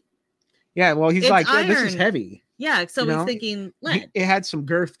 Wait, Yeah. Well, he's It's like, "Yeah, this is iron. heavy. yeah. So You he's know, thinking lead It had some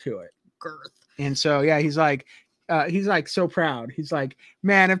girth to it. girth. And so, yeah, he's like so proud. He's like,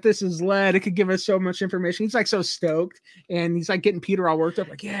 man, if this is lead, it could give us so much information. He's like so stoked, and he's like getting Peter all worked up,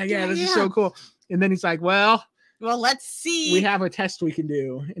 like, yeah, this is so cool. And then he's like, well, Well, let's see. we have a test we can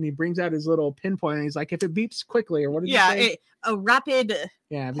do. And he brings out his little pinpoint, and he's like, if it beeps quickly, or what did he say? a rapid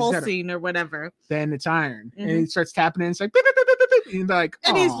Yeah, if he's got it, pulsing or whatever. then it's iron. And Mhm. he starts tapping it, and it's like, beep, beep, beep, beep, beep, beep. And he's like,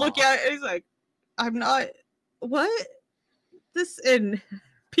 And he's "Aw." looking at it and he's like, I'm not what? This and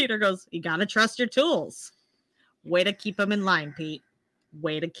Peter goes, you gotta trust your tools. Way to keep them in line, Pete.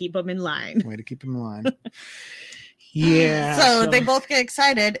 Way to keep them in line. Way to keep him in line. Yeah. So they both get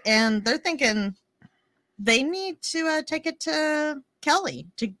excited and they're thinking they need to take it to Kelly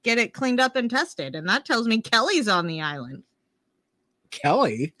to get it cleaned up and tested. And that tells me Kelly's on the island.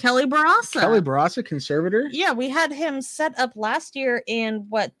 Kelly Barassa. Barassa, conservator. Yeah, we had him set up last year in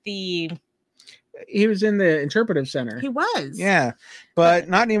He was in the interpretive center. he was. Yeah, but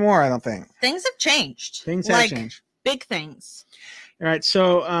not anymore, I don't think. Things have changed. Things have changed. Big things. All right.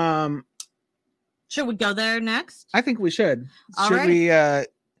 So Should we go there next? I think we should. All should right.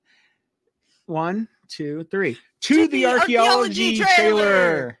 we 1, 2, 3. To the archaeology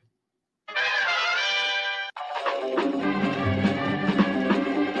trailer.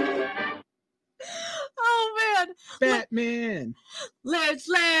 Oh man, Batman. Laird's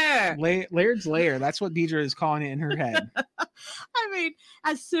Lair. Laird's Lair. That's what Deidre is calling it in her head. I mean,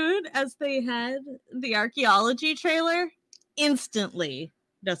 as soon as they had the archaeology trailer, instantly,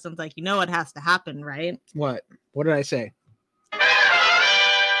 Dustin's like, you know what has to happen, right? What? What did I say?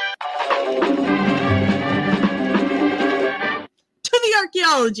 To the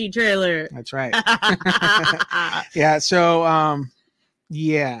archaeology trailer. That's right. Yeah. So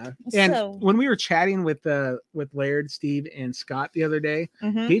yeah. And So- when we were chatting with Laird, Steve, and Scott the other day,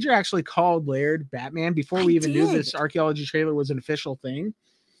 Mhm. Deidre actually called Laird Batman before we I even knew did. this archaeology trailer was an official thing.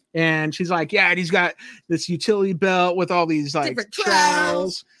 And she's like, yeah, and he's got this utility belt with all these like Different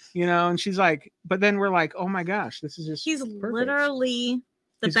trowels, you know, and she's like, but then we're like, oh my gosh, this is just He's perfect. literally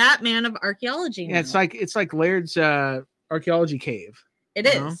the He's- Batman of archaeology. Yeah, it's now. like Laird's archaeology cave.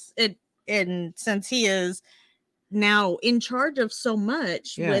 It you know? is. And since he is now in charge of so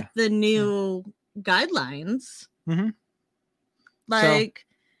much Yeah. with the new guidelines, Mhm. like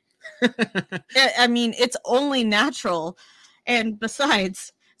I mean, it's only natural. And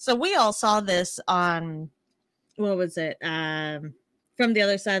besides, so we all saw this on what was it? From the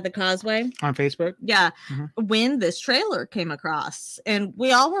other side of the causeway. On Facebook. Yeah, Mhm. when this trailer came across, and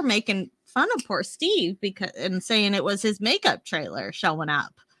we all were making fun of poor Steve because and saying it was his makeup trailer showing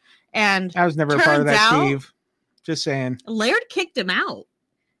up, and I was never a part of Turns that, out- Steve. Just saying. Laird kicked him out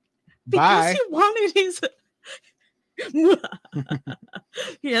because Bye. he wanted his.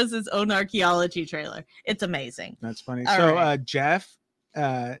 He has his own archaeology trailer. It's amazing. That's funny. All So right. Jeff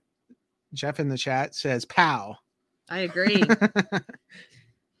in the chat says pow. I agree.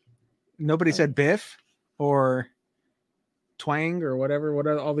 Nobody said Biff or Twang or whatever. What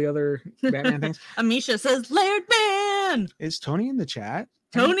are all the other Batman things? Amisha says, "Laird man, Is Tony in the chat?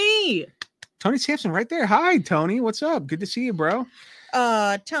 Tony." Tony Sampson right there. Hi, Tony. What's up? Good to see you, bro.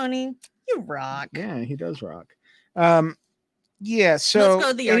 Tony, you rock. Yeah, he does rock. Yeah, so go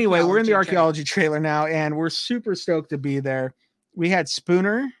to the anyway, we're in the archaeology archaeology trailer now, and we're super stoked to be there. We had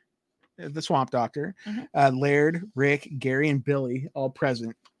Spooner, the Swamp Doctor, Mhm. Laird, Rick, Gary, and Billy all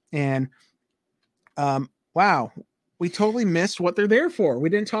present. And wow, we totally missed what they're there for. We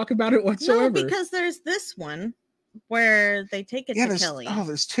didn't talk about it whatsoever. No, because there's this one where they take it yeah, to there's Kelly.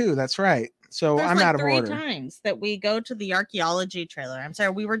 there's two. That's right. So There's I'm like out of 3 order. times that we go to the archaeology trailer. I'm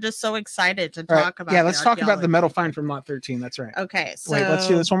sorry, we were just so excited to All right, talk about. yeah, the let's talk about the archaeology metal trailer. find from Lot 13. That's right. Okay, so Wait, let's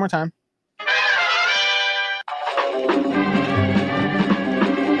do this one more time.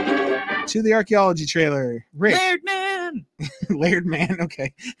 To the archaeology trailer. Rick, Laird man. Laird man.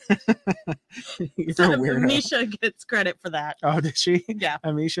 Okay. You're a weirdo. Misha gets credit for that. Oh, did she? Yeah.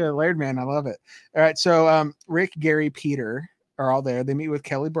 Amisha Laird man. I love it. All right. So Rick, Gary, Peter are all there. They meet with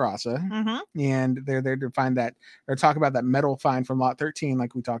Kelly Barassa, Mm-hmm. and they're there to find that or talk about that metal find from Lot 13,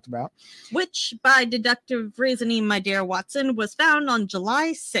 like we talked about. Which, by deductive reasoning, my dear Watson, was found on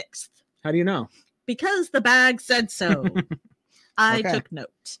July 6th How do you know? because the bag said so. I Okay. took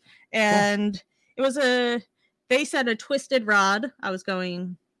note. And it was they said a twisted rod. I was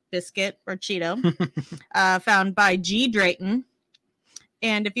going biscuit or Cheeto, found by G. Drayton.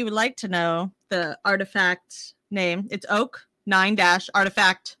 And if you would like to know the artifact name, it's Oak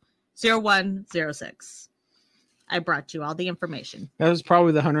 9-Artifact 0106. I brought you all the information. That was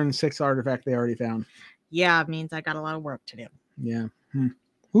probably the 106th artifact they already found. Yeah, it means I got a lot of work to do. Yeah.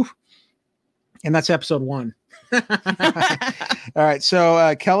 Oof. And that's episode 1. All right.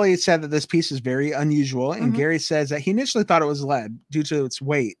 So Kelly said that this piece is very unusual, and Mhm. Gary says that he initially thought it was lead due to its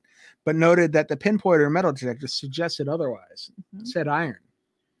weight, but noted that the pinpointer metal detector suggested otherwise. Mhm. Said iron.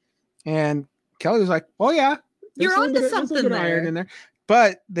 And Kelly was like, "Oh yeah, You're there's a onto little bit of something iron there." in there."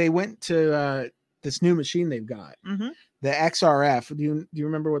 But they went to this new machine they've got, Mm-hmm. the XRF. Do you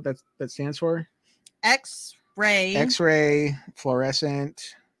remember what that stands for? X-ray. X-ray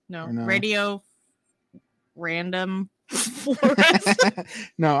fluorescent. No, or no? radio random fluorescent.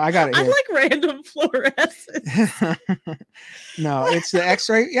 No, I got it I here. like random fluorescent. No, it's the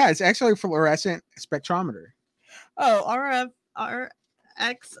X-ray. Yeah, it's X-ray fluorescent spectrometer. Oh,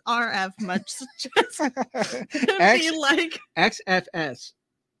 XRF, much just X, be like, XFS.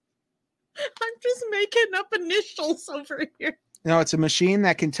 I'm just making up initials over here. No, it's a machine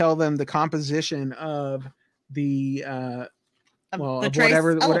that can tell them the composition of the The of trace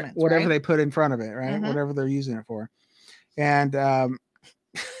whatever elements, whatever right? they put in front of it, right? Mhm. Whatever they're using it for. And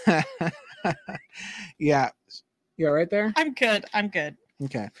yeah, You all right there? I'm good. I'm good.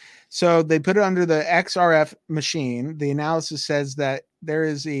 Okay. So they put it under the XRF machine. The analysis says that there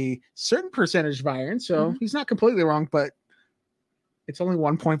is a certain percentage of iron. So he's not completely wrong, but it's only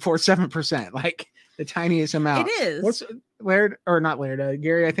 1.47%, like the tiniest amount. It is. What's Laird, or not Laird?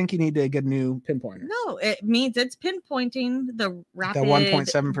 Gary, I think you need to get a new pinpointer. No, it means it's pinpointing the rapid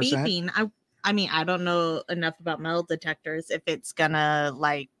 1.7%. beeping. I mean, I don't know enough about metal detectors if it's gonna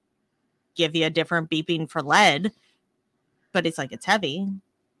like give you a different beeping for lead, but it's like it's heavy.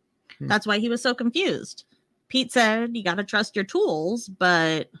 That's why he was so confused. Pete said you got to trust your tools,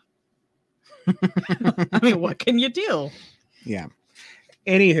 but I mean, what can you do? Yeah.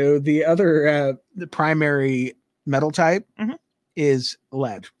 Anywho, the other the primary metal type is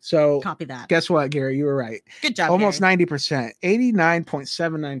lead. So Copy that. guess what, Gary? You were right. Good job. Almost Gary. 90%,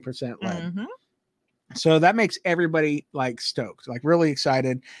 89.79% lead. Mhm. So that makes everybody like stoked, like really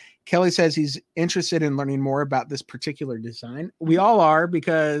excited. Kelly says he's interested in learning more about this particular design. We all are,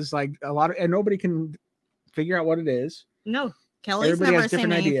 because like and nobody can figure out what it is. No, Kelly's Everybody never has seen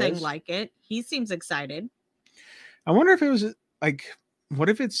different anything ideas. like it. He seems excited. I wonder if it was like, what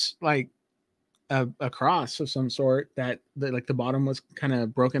if it's like a cross of some sort that like the bottom was kind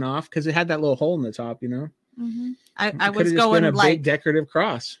of broken off because it had that little hole in the top, you know? I It could was have just going been a like big decorative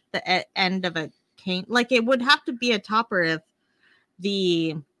cross. the end of a cane. Like it would have to be a topper if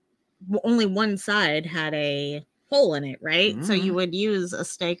the only one side had a hole in it, right? So you would use a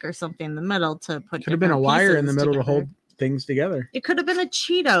stake or something in the middle to put. Could have been a different wire in the pieces middle to together. hold things together. It could have been a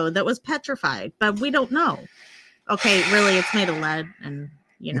Cheeto that was petrified, but we don't know. Okay, really, it's made of lead, and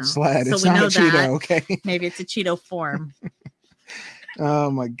you know, It's lead. so It's we not know a Cheeto, that. okay? Maybe it's a Cheeto form. Oh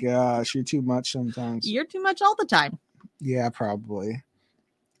my gosh, you're too much sometimes. You're too much all the time. Yeah, probably.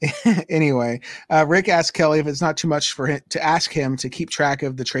 Anyway, Rick asked Kelly if it's not too much for him to ask him to keep track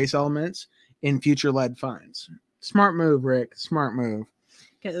of the trace elements in future lead finds. Smart move, Rick. Smart move.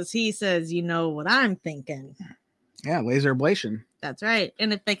 Because he says, you know what I'm thinking. Yeah, laser ablation. That's right.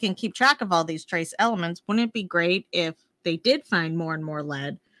 And if they can keep track of all these trace elements, wouldn't it be great if they did find more and more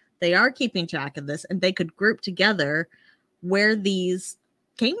lead? They are keeping track of this, and they could group together where these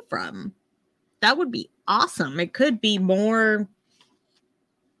came from. That would be awesome. It could be more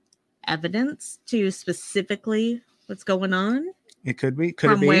evidence to specifically what's going on. It could be.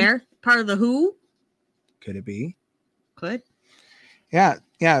 Could From it be? where? Part of the who? Could it be? Could. Yeah.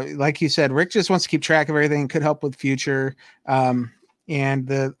 Like you said, Rick just wants to keep track of everything. Could help with future. And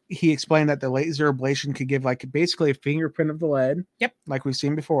he explained that the laser ablation could give like basically a fingerprint of the lead. Yep. Like we've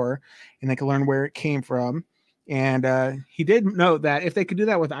seen before, and they could learn where it came from. And he did note that if they could do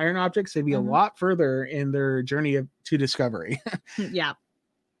that with iron objects, they'd be a lot further in their journey to discovery. Yeah.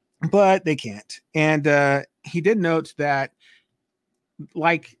 But they can't. And he did note that,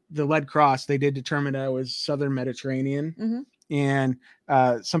 like the lead cross, they did determine that it was Southern Mediterranean. And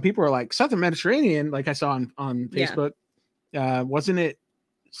some people are like, Southern Mediterranean, like I saw on Facebook, wasn't it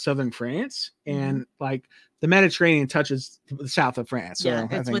Southern France? And like the Mediterranean touches the south of France. So Yeah,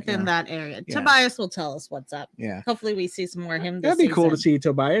 I it's think, within that area. Yeah. Tobias will tell us what's up. Yeah. Hopefully we see some more of him this That'd be cool to season. see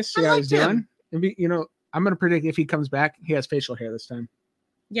Tobias, see I how he's liked doing. him. It'd be, I'm going to predict if he comes back, he has facial hair this time.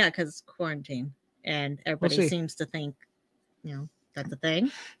 Yeah, because quarantine. And everybody see. seems to think, that's a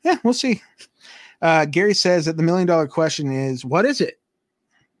thing. Yeah, we'll see. Gary says that the $1 million question is, what is it?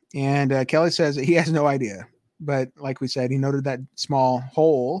 And Kelly says that he has no idea. But like we said, he noted that small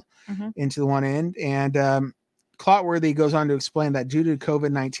hole into the one end. And Clotworthy goes on to explain that due to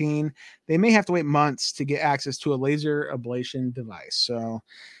COVID-19, they may have to wait months to get access to a laser ablation device. So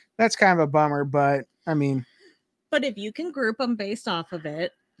that's kind of a bummer. But I mean, But if you can group them based off of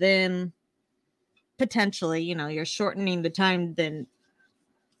it, then potentially, you're shortening the time than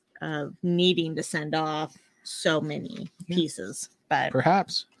needing to send off so many pieces. But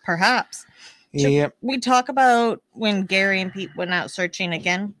perhaps. Should Yep. we talk about when Gary and Pete went out searching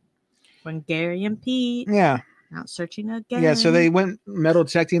again? When Gary and Pete Yeah. out searching again. Yeah. So they went metal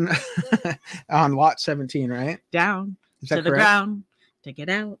detecting on lot 17, right? down Is to that the correct? ground to get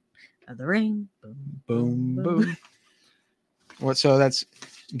out of the rain. Boom, boom. What? So that's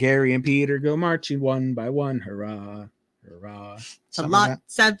Gary and Peter go marching one by one. Hurrah, hurrah. To Something like lot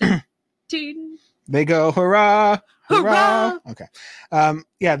that. 17. They go hurrah, hurrah. Hurrah! Okay.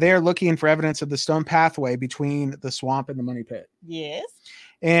 Yeah, they're looking for evidence of the stone pathway between the swamp and the money pit. Yes.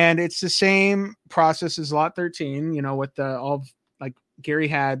 And it's the same process as lot 13, with like Gary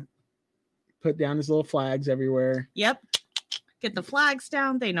had put down his little flags everywhere. Yep. Get the flags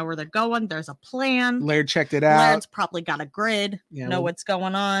down. They know where they're going. There's a plan. Laird checked it out. Laird's probably got a grid. Yeah, know what's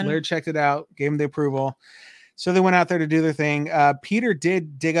going on. Laird checked it out, gave him the approval. So they went out there to do their thing. Peter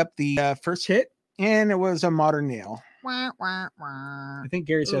did dig up the first hit And it was a modern nail. Wah, wah, wah. I think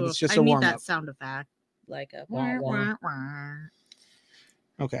Gary said it's just I a need warm that up. sound effect, like a Wah, wah, wah. wah,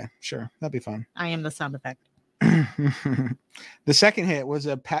 wah. Okay, sure. That'd be fun. I am the sound effect. The second hit was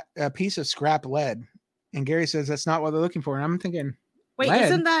a piece of scrap lead. And Gary says that's not what they're looking for. And I'm thinking, Wait, lead?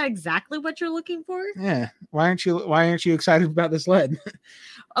 isn't that exactly what you're looking for? Yeah. Why aren't you excited about this lead?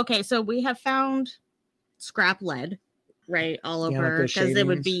 Okay, so we have found scrap lead, right, all Yeah, like over those because it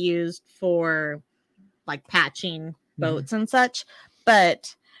would be shavings. used for like patching boats and such.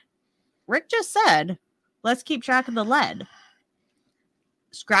 But Rick just said, let's keep track of the lead.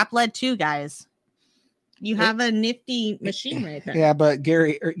 Scrap lead too, guys. You have a nifty machine right there. Yeah, but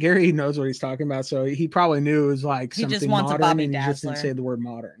Gary knows what he's talking about, so he probably knew it was like He just something wants a modern, Bobby and he just didn't Dazzler. say the word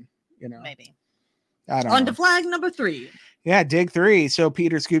modern. You know, Maybe. I don't On know. to flag number 3 Yeah, dig 3. So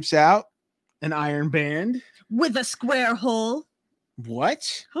Peter scoops out an iron band. with a square hole.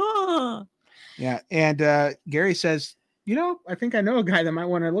 What? Huh. Yeah, and Gary says, I think I know a guy that might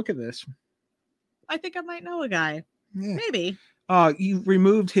want to look at this. I think I might know a guy. Yeah. Maybe. Oh, you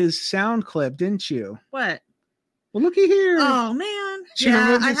removed his sound clip, didn't you? What? Well, looky here. Oh man. She Yeah,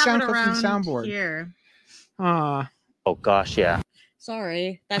 removed I the have sound it clip from the around soundboard. here. Oh gosh, yeah.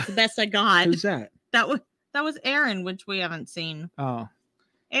 Sorry, that's the best I got. Who's that? That was Aaron, which we haven't seen. Oh,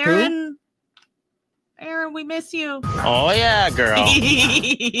 Aaron, we miss you. Oh yeah, girl.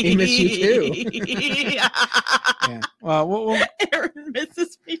 He miss you too. yeah. yeah. Well, Aaron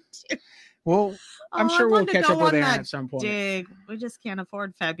misses me too. I'm Oh, sure I we'll wanted to catch go up with on Aaron that at some point. Dig. We just can't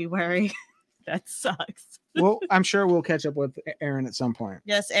afford February. That sucks. Well, I'm sure we'll catch up with Aaron at some point.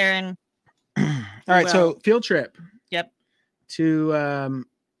 Yes, Aaron. All right, so Well. field trip. Yep. To Are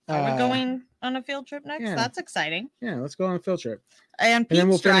we going on a field trip next? yeah. That's exciting. Yeah, let's go on a field trip. And Pete's then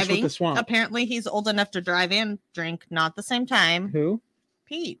we'll finish with driving. the swamp. Apparently, he's old enough to drive and drink, not at the same time. Who?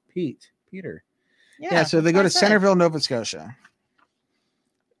 Peter. Yeah, so they that's go what to I said. Centerville, Nova Scotia.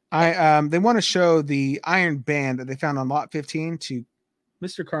 They want to show the iron band that they found on lot 15 to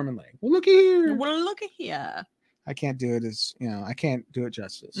Mr. Carmen Lake. Well, looky here. Well, look at here. I can't do it I can't do it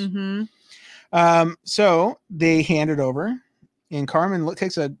justice. Mm-hmm. So they hand it over, and Carmen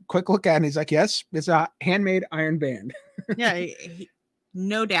takes a quick look at it, and he's like, yes, it's a handmade iron band. Yeah,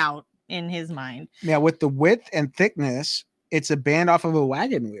 no doubt in his mind. Now, with the width and thickness, it's a band off of a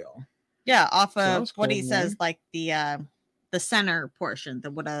wagon wheel. Yeah, off that of was what cool, he man. says, like the center portion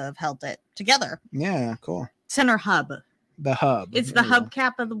that would have held it together. Yeah, cool. Center hub. The hub. It's the There you go.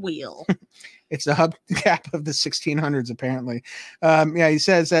 hubcap of the wheel. It's the hubcap of the 1600s, apparently. Yeah, he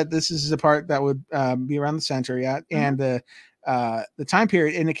says that this is the part that would be around the center, and the time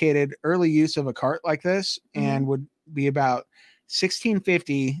period indicated early use of a cart like this, and would be about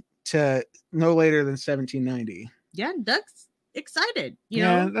 1650 to no later than 1790. Yeah, Doug's excited. You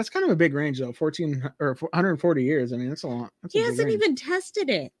Yeah, know, that's kind of a big range, though. 140 years. I mean, that's a lot. That's he a big hasn't range. even tested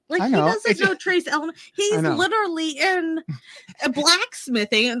it. Like I he know. doesn't It's- know trace element. He's know. literally in a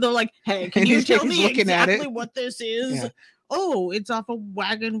blacksmithing, and they're like, "Hey, can And you he's- tell he's me looking at exactly it. what this is?" Yeah. Oh, it's off a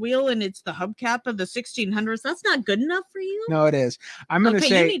wagon wheel, and it's the hubcap of the 1600s. That's not good enough for you. No, it is. I'm gonna Okay,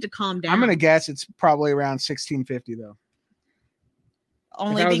 say. you need to calm down. I'm gonna guess it's probably around 1650, though.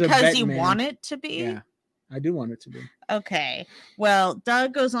 only I was a because betting you man. want it to be. Yeah, I do want it to be. Okay. Well,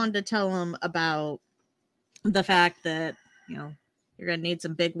 Doug goes on to tell him about the fact that, you're going to need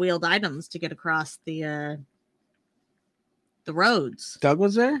some big wheeled items to get across the roads. Doug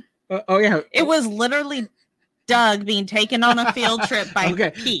was there. Oh yeah, It was literally Doug being taken on a field trip by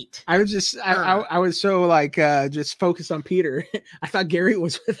Okay. Pete. I was just I was so like just focused on Peter. I thought Gary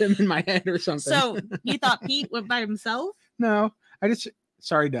was with him in my head or something. So you thought Pete went by himself? no,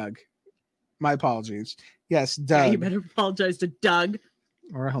 sorry, Doug. My apologies. Yes, Yeah, Doug, you better apologize to Doug.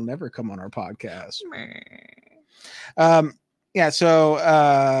 or he'll never come on our podcast. Back Yeah. So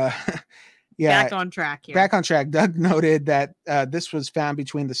yeah. on track here. Back on track. Doug noted that this was found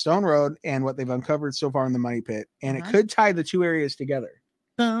between the Stone Road and what they've uncovered so far in the Money Pit, and it could tie the two areas together.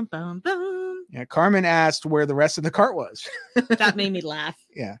 Bum, bum, bum. Yeah, Carmen asked where the rest of the cart was. That made me laugh.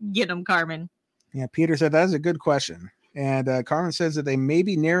 Yeah. Get him, Carmen. Yeah, Peter said that is a good question. And Carmen says that they may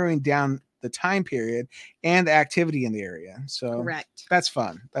be narrowing down the time period and the activity in the area. So Correct. that's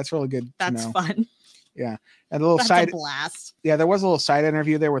fun. That's really good. That's to know. fun. And a little That's side a blast. yeah, there was a little side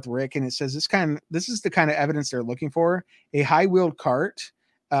interview there with Rick, and it says this is the kind of evidence they're looking for. A high-wheeled cart.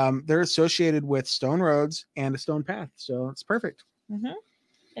 They're associated with stone roads and a stone path. So it's perfect.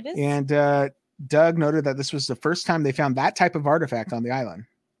 It is. And Doug noted that this was the first time they found that type of artifact on the island.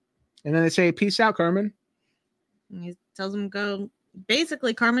 And then they say, peace out, Carmen. And he tells him go.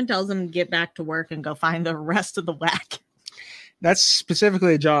 Basically, Carmen tells him get back to work and go find the rest of the whack. That's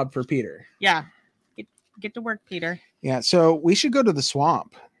specifically a job for Peter. Yeah. Get to work, Peter. Yeah, so we should go to the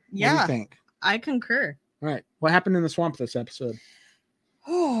swamp. What do Yeah, you think? I concur. All right. What happened in the swamp this episode?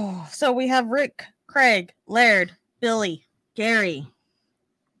 Oh, so we have Rick, Craig, Laird, Billy, Gary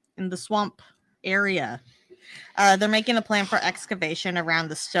in the swamp area. They're making a plan for excavation around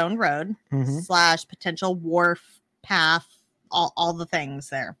the stone road / potential wharf path, all the things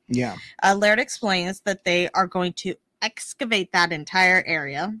there. Yeah. Laird explains that they are going to excavate that entire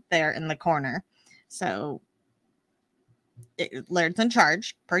area there in the corner. So Laird's in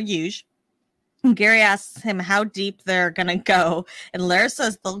charge, per usual. Gary asks him how deep they're going to go, and Laird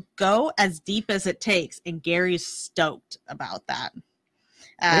says they'll go as deep as it takes, and Gary's stoked about that.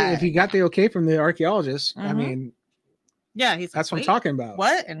 If he got the okay from the archaeologist, I mean, yeah, he's that's like, what I'm talking about.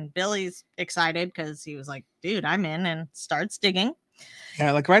 What? And Billy's excited because he was like, dude, I'm in, and starts digging.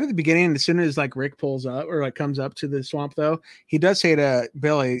 Yeah, like right at the beginning, as soon as like Rick pulls up or like comes up to the swamp, though, he does say to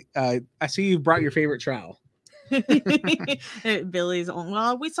Billy, I see you brought your favorite trowel. Billy's own.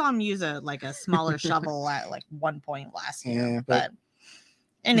 Well, we saw him use a smaller shovel at like one point last year. Yeah, but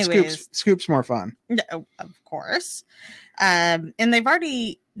anyways, Scoop's more fun. Of course. And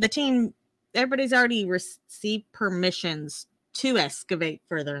everybody's already received permissions to excavate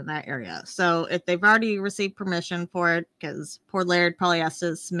further in that area. So if they've already received permission for it, because poor Laird probably has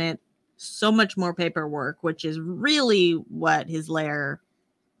to submit so much more paperwork, which is really what his lair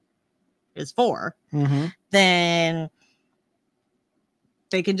is for, then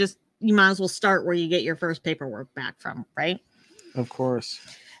they can you might as well start where you get your first paperwork back from, right? Of course.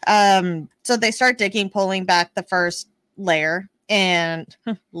 So they start digging, pulling back the first layer and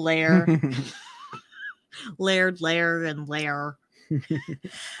layer. Laird, layer, and layer.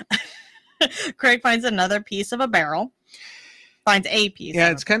 Craig finds another piece of a barrel. Finds a piece. Yeah,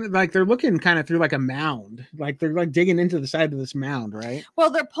 it's kind of like they're looking kind of through like a mound. Like they're like digging into the side of this mound, right?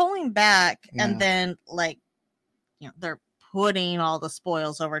 Well, they're pulling back and then they're putting all the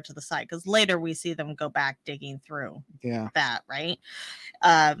spoils over to the side because later we see them go back digging through that, right?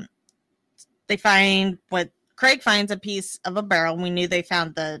 They find what Craig finds a piece of a barrel. We knew they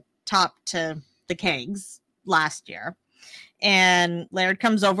found the top to the kegs last year. And Laird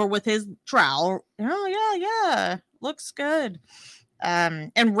comes over with his trowel. Oh, yeah. Looks good.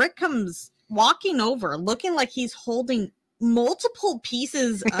 And Rick comes walking over looking like he's holding multiple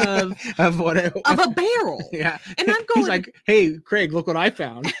pieces of of a barrel. Yeah. And I'm going, he's like, hey, Craig, look what I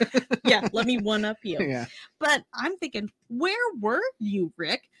found. Yeah, let me one up you. Yeah. But I'm thinking, where were you,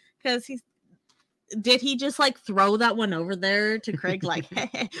 Rick? Because did he just like throw that one over there to Craig? Like,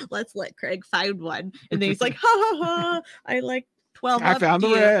 hey, let's let Craig find one. And then he's like, ha, I like 12. I found the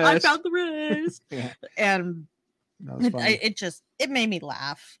rest. I found the rest. Yeah. And it it made me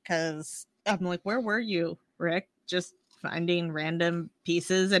laugh because I'm like, where were you, Rick? Just finding random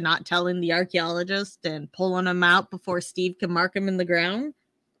pieces and not telling the archaeologist and pulling them out before Steve can mark them in the ground.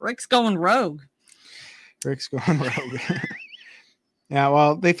 Rick's going rogue. Yeah,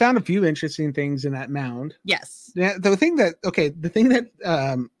 well, they found a few interesting things in that mound. Yes. Yeah, well,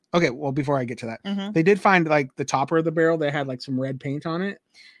 before I get to that, they did find like the topper of the barrel that had like some red paint on it.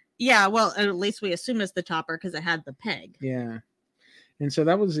 Yeah, well, at least we assume it's the topper because it had the peg. Yeah. And so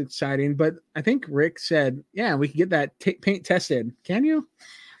that was exciting. But I think Rick said, yeah, we can get that paint tested. Can you?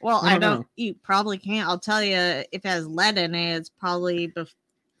 Well, I don't know. You probably can't. I'll tell you, if it has lead in it, it's probably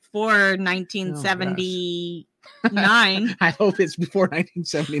before 1979. I hope it's before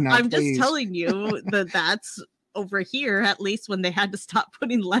 1979. I'm just telling you that's over here, at least when they had to stop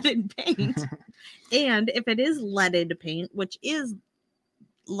putting lead in paint. And if it is leaded paint, which is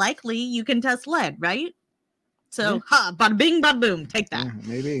likely, you can test lead, right? So, bada bing, bada boom, take that.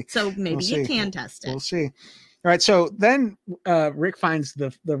 Maybe. So maybe you can test it. We'll see. All right. So then Rick finds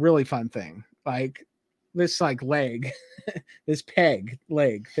the really fun thing, like this like leg, this peg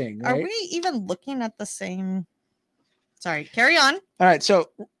leg thing. Right? Are we even looking at the same? Sorry, carry on. All right. So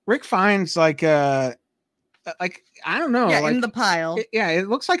Rick finds like I don't know. Yeah, like, in the pile. It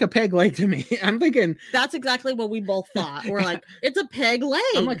looks like a peg leg to me. I'm thinking that's exactly what we both thought. We're like, it's a peg leg.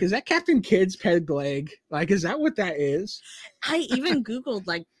 I'm like, is that Captain Kidd's peg leg? Like, is that what that is? I even Googled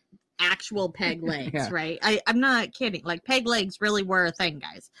like actual peg legs, right? I'm not kidding. Like peg legs really were a thing,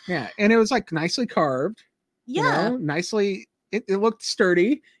 guys. Yeah, and it was like nicely carved. Yeah, nicely. It looked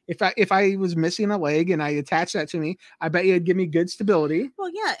sturdy. If I was missing a leg and I attached that to me, I bet you'd give me good stability.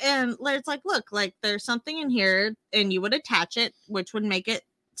 Well, yeah, and it's like, look, like there's something in here, and you would attach it, which would make it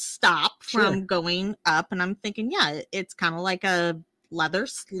stop from going up. And I'm thinking, yeah, it's kind of like a leather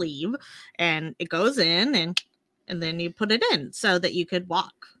sleeve, and it goes in, and then you put it in so that you could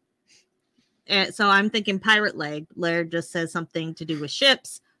walk. And so I'm thinking pirate leg. Laird just says something to do with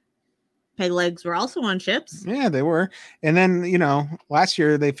ships. Peg legs were also on ships. Yeah, they were. And then, last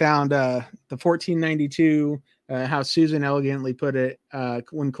year they found the 1492, how Susan elegantly put it,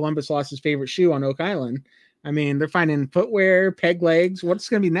 when Columbus lost his favorite shoe on Oak Island. I mean, they're finding footwear, peg legs. What's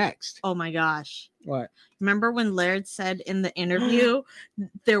going to be next? Oh my gosh. What? Remember when Laird said in the interview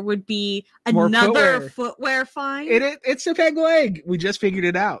there would be More another footwear find? It's a peg leg. We just figured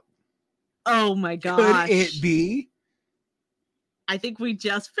it out. Oh my gosh. Could it be? I think we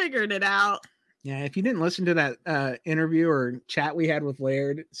just figured it out. Yeah, if you didn't listen to that interview or chat we had with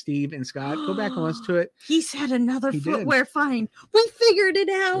Laird, Steve, and Scott, go back and listen to it. He said another He footwear find. We figured it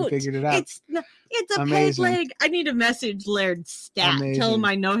out. It's a peg leg. I need to message Laird stat. Amazing. Tell him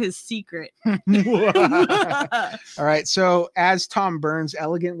I know his secret. All right. So as Tom Burns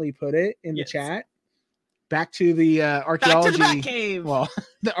elegantly put it in the chat, back to the archaeology. Back to the Batcave. Well,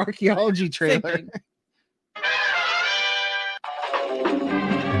 the archaeology trailer.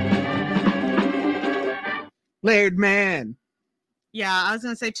 Laird Man. Yeah, I was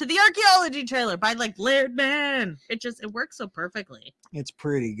gonna say to the archaeology trailer by Laird Man. It works so perfectly. It's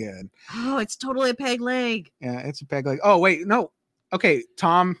pretty good. Oh, it's totally a peg leg. Yeah, it's a peg leg. Oh wait, no. Okay,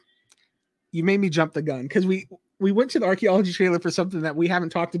 Tom, you made me jump the gun because we went to the archaeology trailer for something that we haven't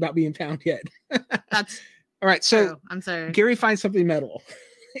talked about being found yet. That's all right. So I'm sorry. Gary finds something metal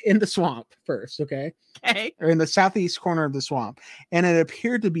in the swamp first. Okay. Or in the southeast corner of the swamp, and it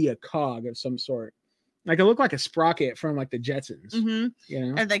appeared to be a cog of some sort. Like it looked like a sprocket from the Jetsons,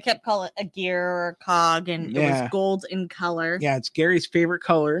 And they kept calling it a gear or a cog, and it was gold in color. Yeah, it's Gary's favorite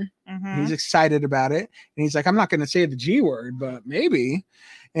color. He's excited about it, and he's like, "I'm not going to say the G word, but maybe."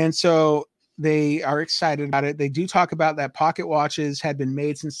 And so they are excited about it. They do talk about that pocket watches had been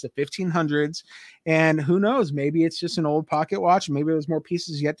made since the 1500s, and who knows? Maybe it's just an old pocket watch. Maybe there's more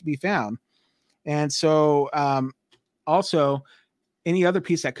pieces yet to be found. And so, also, any other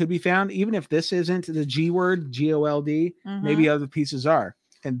piece that could be found, even if this isn't the G word, GOLD, maybe other pieces are.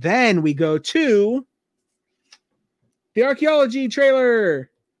 And then we go to the archaeology trailer.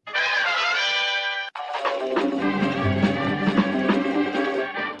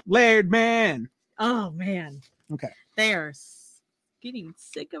 Laird Man. Oh, man. Okay. They are getting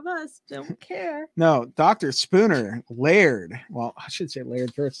sick of us. Don't care. No, Dr. Spooner, Laird. Well, I should say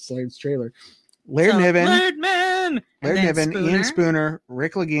Laird first. It's Laird's trailer. Laird Niven. Laird Man. Laird Niven, Ian Spooner,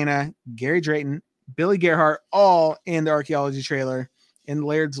 Rick Lagina, Gary Drayton, Billy Gerhart, all in the archaeology trailer in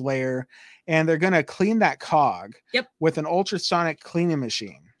Laird's lair. And they're going to clean that cog with an ultrasonic cleaning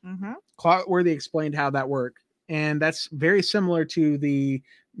machine. Clotworthy explained how that worked. And that's very similar to the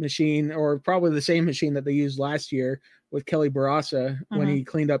machine, or probably the same machine that they used last year with Kelly Barassa when he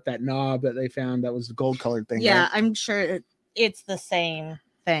cleaned up that knob that they found that was the gold colored thing. Yeah, right? I'm sure it's the same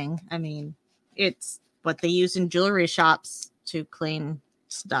thing. I mean, it's what they use in jewelry shops to clean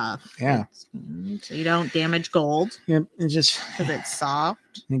stuff. Yeah. So you don't damage gold. Yep. It just because it's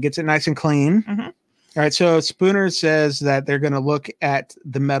soft. And it gets it nice and clean. All right. So Spooner says that they're going to look at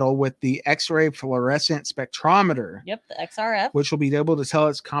the metal with the X-ray fluorescent spectrometer. Yep. The XRF. Which will be able to tell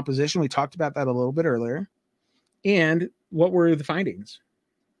its composition. We talked about that a little bit earlier. And what were the findings?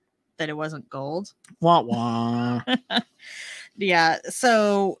 That it wasn't gold. Wah, wah. Yeah.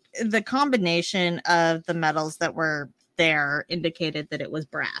 So the combination of the metals that were there indicated that it was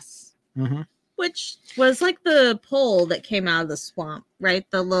brass, which was like the pole that came out of the swamp, right?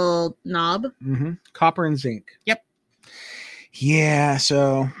 The little knob. Copper and zinc. Yep. Yeah.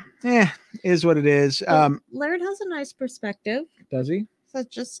 So, is what it is. Laird has a nice perspective. Does he? So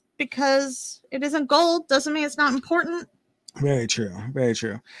just because it isn't gold doesn't mean it's not important. Very true. Very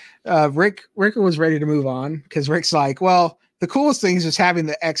true. Rick was ready to move on because Rick's like, well, the coolest thing is just having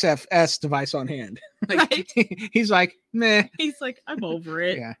the XFS device on hand. Right. He's like, meh. He's like, I'm over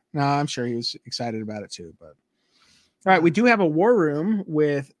it. Yeah. No, I'm sure he was excited about it too. But all right, we do have a war room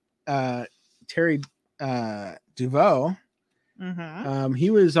with Terry Duveau. He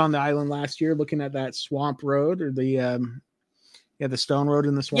was on the island last year looking at that swamp road or the stone road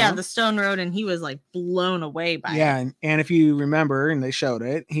in the swamp. Yeah, the stone road, and he was like blown away by it. Yeah, and if you remember, and they showed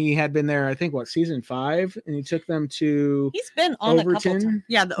it, he had been there, I think, season 5, and he took them to He's been on Overton,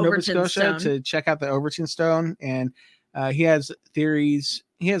 the Overton Nova Scotia stone to check out the Overton stone, and he has theories.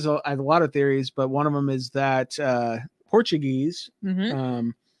 He has a lot of theories, but one of them is that Portuguese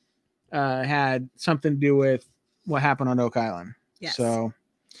had something to do with what happened on Oak Island. Yes. So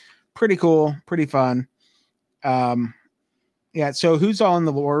pretty cool, pretty fun. Yeah, so who's all in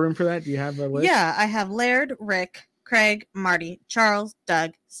the war room for that? Do you have a list? Yeah, I have Laird, Rick, Craig, Marty, Charles,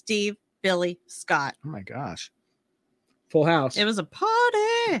 Doug, Steve, Billy, Scott. Oh my gosh. Full house. It was a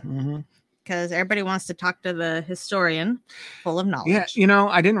party. because everybody wants to talk to the historian full of knowledge. Yeah, you know,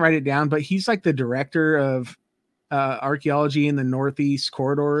 I didn't write it down, but he's like the director of archaeology in the Northeast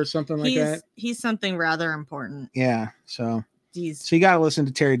Corridor or something like that. He's something rather important. Yeah, so He's you got to listen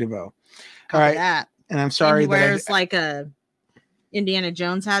to Terry DeVoe. All right, that. and I'm sorry And he that wears like a Indiana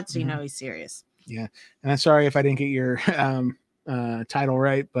Jones hat, so you know he's serious. Yeah, and I'm sorry if I didn't get your title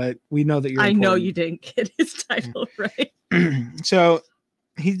right, but we know that you're. I know important. you didn't get his title right. So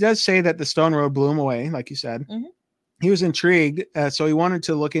he does say that the Stone Road blew him away, like you said. Mhm. He was intrigued, so he wanted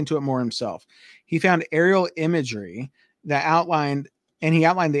to look into it more himself. He found aerial imagery that outlined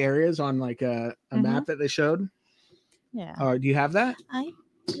the areas on like a map that they showed. Yeah. Do you have that? I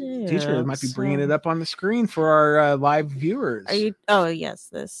do. Teacher might be bringing it up on the screen for our live viewers. Are you? Oh, yes.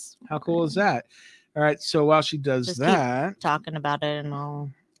 This. How cool is that? All right. So while she does Just that, talking about it and all.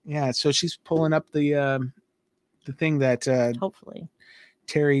 yeah. So she's pulling up the thing that Hopefully.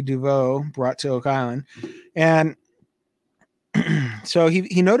 Terry DeVoe brought to Oak Island, and so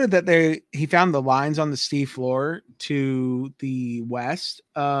he noted that he found the lines on the sea floor to the west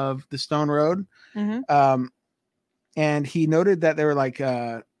of the Stone Road, and he noted that there were like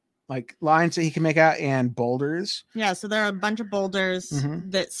lines that he can make out and boulders. Yeah, so there are a bunch of boulders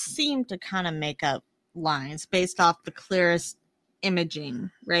that seem to kind of make up lines based off the clearest imaging,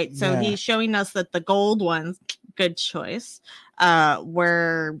 right? So he's showing us that the gold ones, good choice,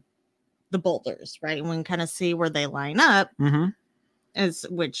 were the boulders, right? And we can kind of see where they line up,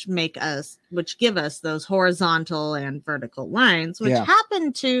 which give us those horizontal and vertical lines, which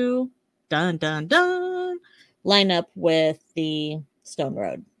happen to line up with the Stone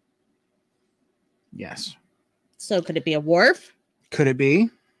Road. Yes. So could it be a wharf? Could it be?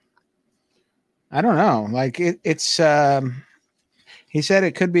 I don't know. Like it's he said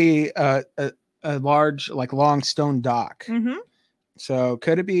it could be a large, like long stone dock. So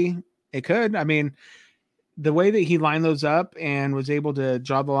could it be? It could. I mean, the way that he lined those up and was able to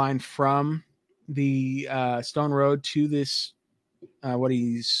draw the line from the Stone Road to this, what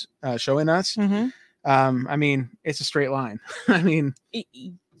he's showing us. I mean, it's a straight line. I mean,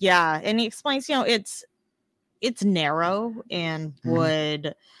 yeah, and he explains, it's narrow and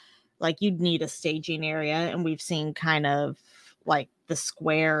would like you'd need a staging area, and we've seen kind of like the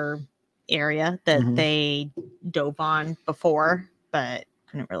square area that they dove on before, but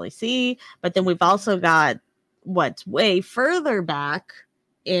couldn't really see. But then we've also got what's way further back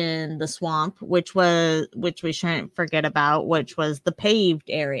in the swamp, which we shouldn't forget about, which was the paved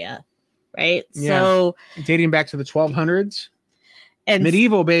area, right? Yeah. So dating back to the 1200s and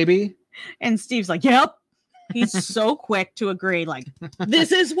medieval, baby. And Steve's like, yep. He's so quick to agree, like,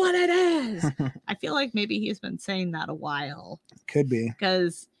 this is what it is. I feel like maybe he's been saying that a while. Could be.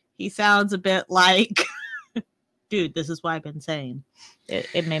 Because he sounds a bit like, dude, this is what I've been saying.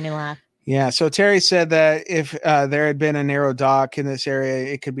 It made me laugh. Yeah, so Terry said that if there had been a narrow dock in this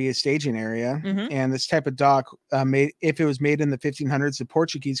area, it could be a staging area. And this type of dock, if it was made in the 1500s, the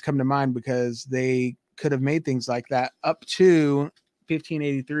Portuguese come to mind because they could have made things like that up to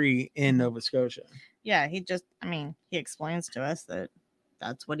 1583 in Nova Scotia. Yeah, he explains to us that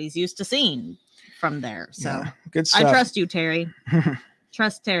that's what he's used to seeing from there. So yeah, good stuff. I trust you, Terry.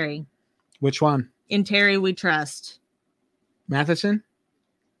 Trust Terry. Which one? In Terry, we trust. Matheson?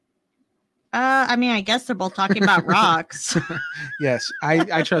 I guess they're both talking about rocks. Yes,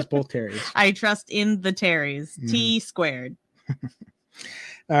 I trust both Terrys. I trust in the Terrys. T squared.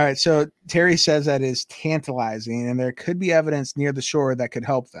 All right, so Terry says that is tantalizing, and there could be evidence near the shore that could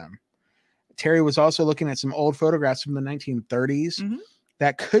help them. Terry was also looking at some old photographs from the 1930s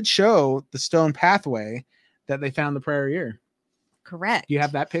that could show the stone pathway that they found the prior year. Correct. Do you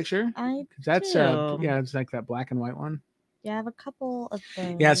have that picture? That's do. It's like that black and white one. Yeah, I have a couple of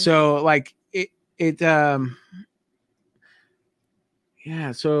things. Yeah, so like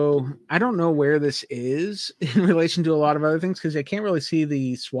so I don't know where this is in relation to a lot of other things because I can't really see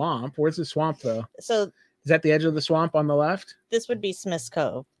the swamp. Where's the swamp though? So is that the edge of the swamp on the left? This would be Smith's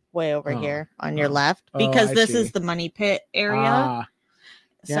Cove, way over here on your left, because this is the money pit area.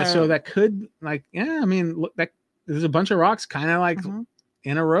 Yeah, so that could look, there's a bunch of rocks kind of like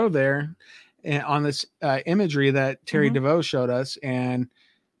in a row there on this imagery that Terry DeVoe showed us. And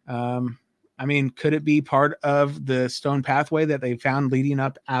could it be part of the stone pathway that they found leading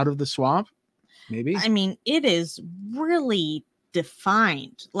up out of the swamp? Maybe. I mean, it is really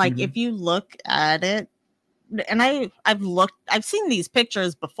defined. Like if you look at it, and I've seen these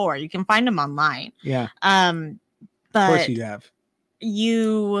pictures before. You can find them online. Yeah. But of course you have.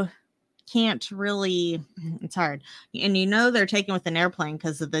 You can't really. It's hard, and they're taken with an airplane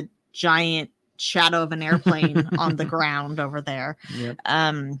because of the giant shadow of an airplane on the ground over there. Yep.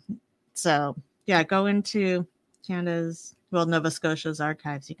 So yeah, go into Nova Scotia's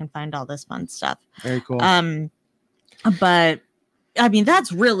archives. You can find all this fun stuff. Very cool. But I mean,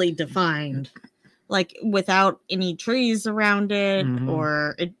 that's really defined, like without any trees around it,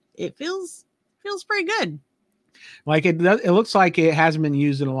 or it feels pretty good. Like it looks like it hasn't been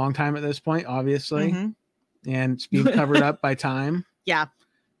used in a long time at this point, obviously, and it's being covered up by time. Yeah.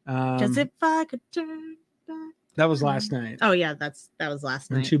 Because if I could turn back. That was last night. Oh yeah, that was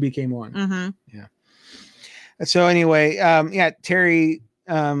last night. And 2 became 1. Mm-hmm. Yeah. So anyway, Terry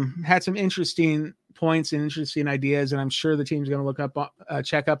had some interesting points and interesting ideas, and I'm sure the team's going to look up,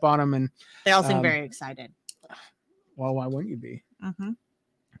 check up on them, and they all seem very excited. Well, why wouldn't you be? Mm-hmm.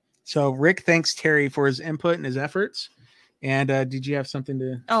 So Rick thanks Terry for his input and his efforts. And did you have something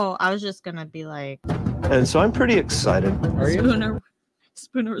to? Oh, I was just gonna be like. And so I'm pretty excited. Are you?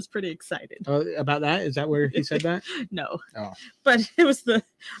 Spooner was pretty excited. Oh, about that? Is that where he said that? No. Oh. But it was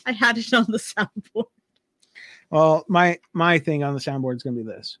I had it on the soundboard. Well, my thing on the soundboard is gonna be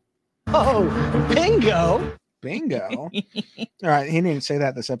this. Oh, bingo. Bingo. All right. He didn't say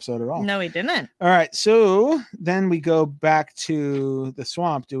that this episode at all. No, he didn't. All right. So then we go back to the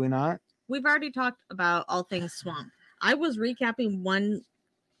swamp, do we not? We've already talked about all things swamp. I was recapping one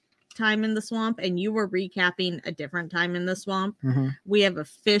time in the swamp, and you were recapping a different time in the swamp. We have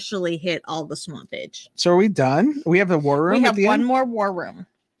officially hit all the swampage. So are we done? We have the war room. We have one more war room.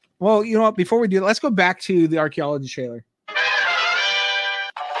 Well, you know what? Before we do that, let's go back to the archaeology trailer.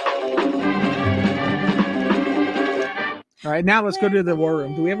 All right, now let's go to the war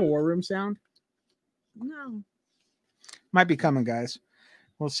room. Do we have a war room sound? No. Might be coming, guys.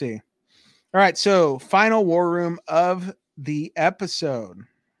 We'll see. All right, so final war room of the episode.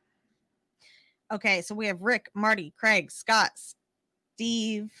 Okay, so we have Rick, Marty, Craig, Scott,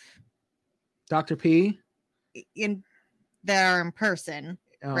 Steve, Dr. P. They're in person,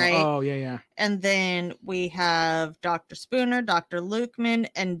 right? Oh, yeah. And then we have Dr. Spooner, Dr. Lukeman,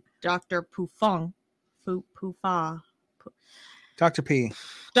 and Dr. Poufon. Dr. P.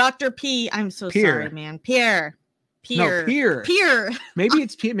 Dr. P. I'm so Pierre. sorry, man. Pierre. No, Pierre. Maybe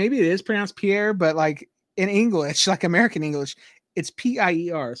it is pronounced Pierre, but like in English, like American English, it's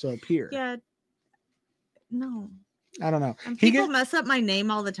Pier. So Pierre. Yeah. No. I don't know. And people mess up my name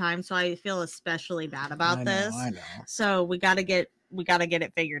all the time, so I feel especially bad about this. I know. So we gotta get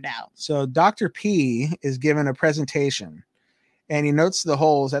it figured out. So Dr. P is given a presentation, and he notes the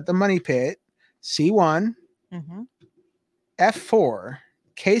holes at the money pit: C1, F4,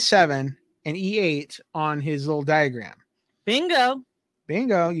 K7, and E8 on his little diagram. Bingo.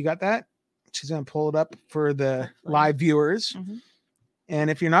 You got that? She's going to pull it up for the live viewers. And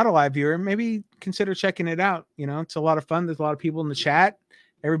if you're not a live viewer, maybe consider checking it out. You know, it's a lot of fun. There's a lot of people in the chat.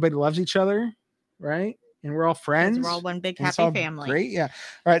 Everybody loves each other, right? And we're all friends. We're all one big happy family. Great. Yeah.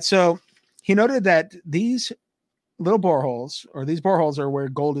 All right. So he noted that these little boreholes, or these boreholes, are where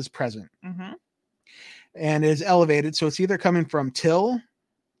gold is present. And is elevated. So it's either coming from till,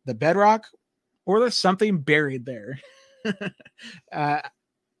 the bedrock, or there's something buried there. I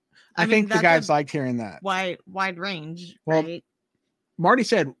think the guys liked hearing that. Wide range, well, right? Marty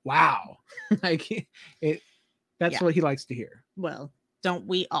said, wow. That's what he likes to hear. Well, don't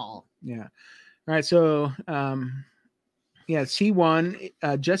we all? Yeah. All right. So, C1,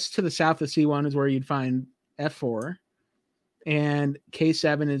 just to the south of C1 is where you'd find F4. And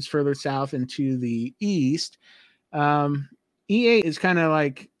K7 is further south and to the east. E8 is kind of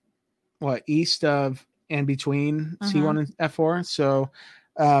like east of and between C1 and F4. So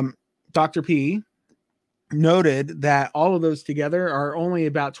Dr. P noted that all of those together are only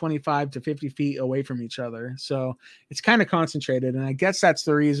about 25 to 50 feet away from each other. So it's kind of concentrated. And I guess that's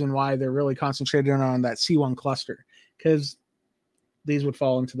the reason why they're really concentrated on that C1 cluster, because these would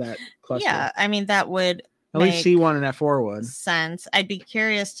fall into that cluster. Yeah, I mean, that would at least C1 and F4 would. Sense. I'd be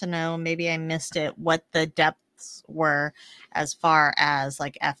curious to know, maybe I missed it, what the depths were as far as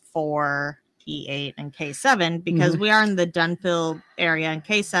like F4, E8, and K7, because we are in the Dunfield area, and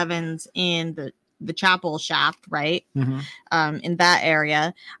K7's in the chapel shaft, right? In that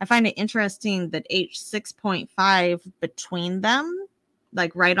area. I find it interesting that H6.5 between them,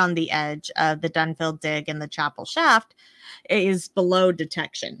 like right on the edge of the Dunfield dig and the chapel shaft, is below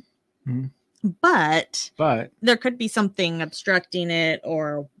detection. But there could be something obstructing it,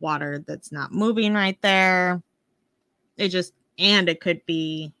 or water that's not moving right there. It could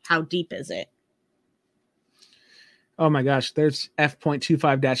be, how deep is it? Oh my gosh, there's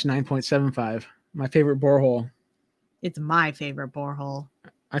F.25-9.75. My favorite borehole. It's my favorite borehole.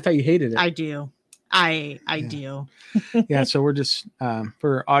 I thought you hated it. I do. I do. Yeah, so we're just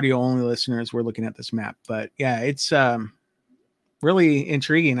for audio only listeners, we're looking at this map. But yeah, it's really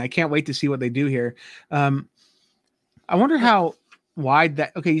intriguing. I can't wait to see what they do here. I wonder how wide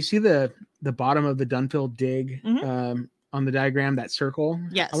that. Okay, you see the bottom of the Dunfield dig on the diagram, that circle.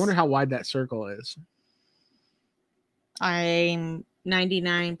 Yes. I wonder how wide that circle is. I'm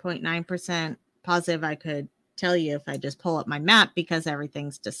 99.9% positive I could tell you if I just pull up my map, because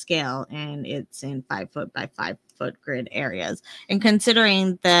everything's to scale and it's in 5 foot by 5 foot grid areas. And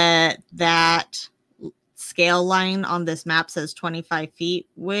considering that scale line on this map says 25 feet,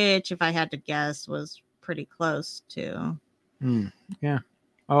 which, if I had to guess, was pretty close to. Yeah.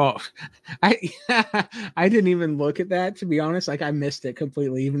 Oh, I didn't even look at that, to be honest. Like, I missed it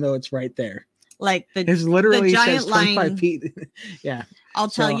completely, even though it's right there. Like It's literally the giant says 25 line, feet. Yeah. I'll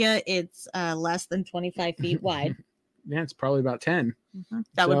tell you, it's less than 25 feet wide. Yeah, it's probably about 10.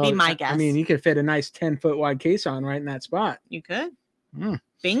 That would be So, my guess. I mean, you could fit a nice 10-foot wide caisson right in that spot. You could. Mm.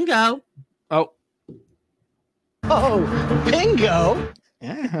 Bingo. Oh, Oh, bingo.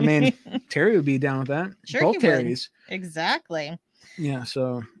 yeah. I mean, Terry would be down with that. Sure Both he would. Terrys. Exactly. Yeah.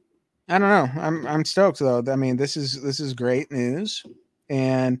 So I don't know. I'm stoked though. I mean, this is great news.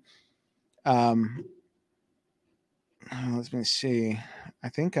 And let me see. I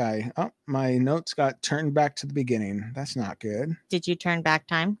think my notes got turned back to the beginning. That's not good. Did you turn back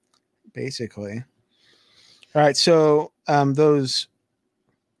time? Basically. All right. So those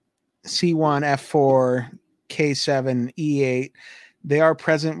C1, F4, K7, E8, they are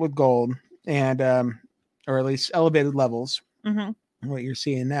present with gold, and or at least elevated levels. What you're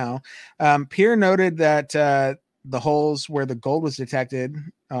seeing now. Pierre noted that the holes where the gold was detected,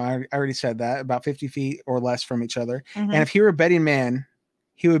 I already said that, about 50 feet or less from each other. And if he were a betting man,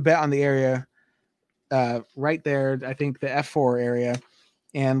 he would bet on the area right there, I think the F4 area.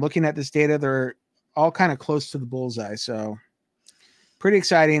 And looking at this data, they're all kind of close to the bullseye. So pretty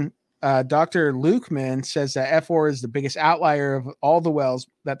exciting. Dr. Lukeman says that F4 is the biggest outlier of all the wells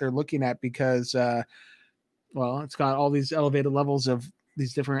that they're looking at because, it's got all these elevated levels of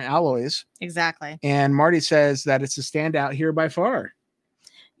these different alloys. Exactly. And Marty says that it's a standout here by far.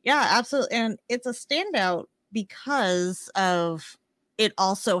 Yeah, absolutely. And it's a standout because of it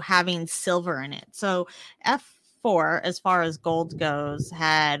also having silver in it. So F4, as far as gold goes,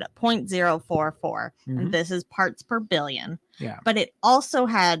 had 0.044. And this is parts per billion. Yeah. But it also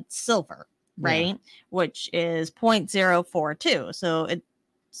had silver, right? Which is 0.042. So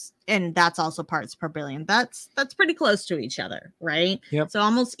and that's also parts per billion. That's pretty close to each other, right? Yep. So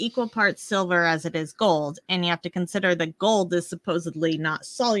almost equal parts silver as it is gold. And you have to consider that gold is supposedly not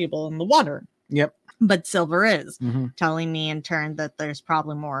soluble in the water. Yep. But silver is, telling me in turn that there's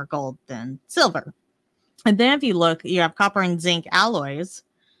probably more gold than silver. And then if you look, you have copper and zinc alloys,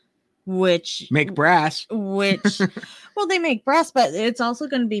 which make brass, well, they make brass, but it's also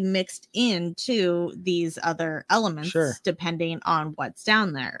going to be mixed into these other elements depending on what's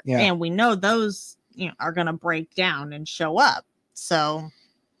down there. Yeah. And we know those, are going to break down and show up. So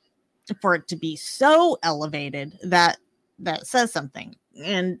for it to be so elevated, that says something.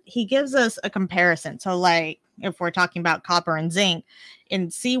 And he gives us a comparison. So like if we're talking about copper and zinc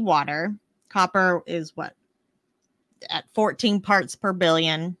in seawater, copper is what? At 14 parts per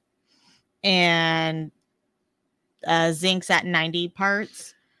billion. And zinc's at 90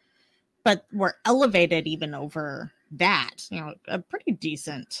 parts, but we're elevated even over that, a pretty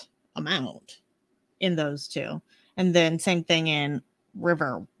decent amount in those two. And then same thing in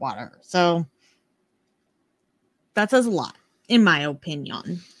river water. So that says a lot, in my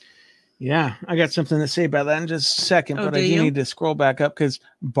opinion. Yeah, I got something to say about that in just a second, but I do you need to scroll back up because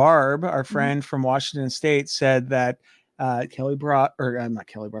Barb, our friend from Washington State, said that Terry Duveau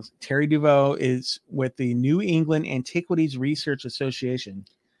is with the New England Antiquities Research Association.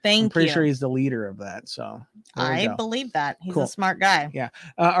 I'm pretty sure he's the leader of that. So I believe that. He's a smart guy. Yeah.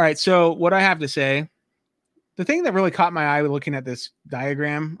 All right. So what I have to say, the thing that really caught my eye looking at this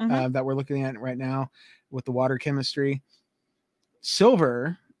diagram that we're looking at right now with the water chemistry,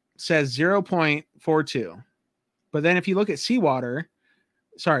 silver says 0.42. But then if you look at seawater,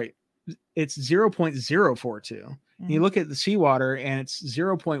 it's 0.042. You look at the seawater and it's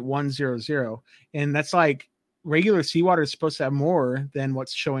 0.100. And that's like regular seawater is supposed to have more than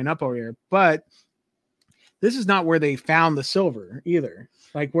what's showing up over here. But this is not where they found the silver either.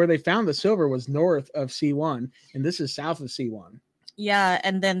 Like where they found the silver was north of C1 and this is south of C1. Yeah.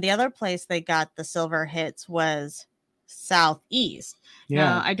 And then the other place they got the silver hits was southeast. Yeah.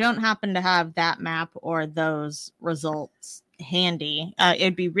 Now, I don't happen to have that map or those results handy.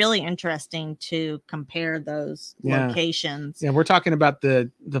 It'd be really interesting to compare those locations. Yeah, we're talking about the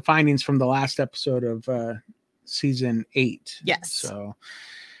findings from the last episode of season 8. Yes. So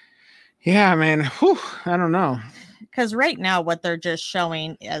yeah, man. I don't know. because right now what they're just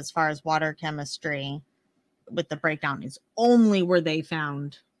showing as far as water chemistry with the breakdown is only where they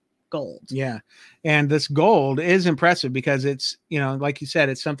found gold. Yeah. And this gold is impressive because it's, like you said,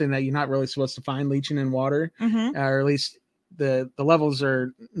 it's something that you're not really supposed to find leaching in water, or at least the levels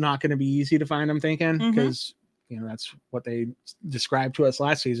are not going to be easy to find, I'm thinking, because, that's what they described to us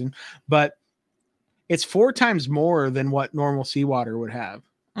last season. But it's 4 times more than what normal seawater would have.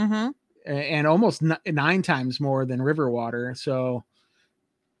 And almost 9 times more than river water. So,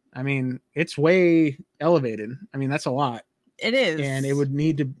 I mean, it's way elevated. I mean, that's a lot. It is. And it would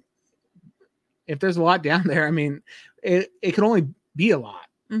need to, if there's a lot down there, I mean, it could only be a lot.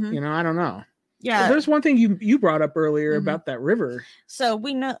 I don't know. Yeah. There's one thing you brought up earlier about that river. So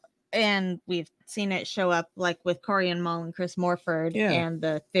we know, and we've seen it show up like with Corian Mull and Chris Morford and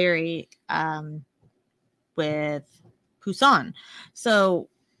the theory with Poussin. So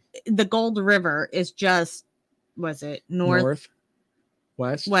the Gold River is just, was it northwest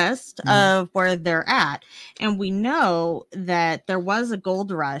of where they're at. And we know that there was a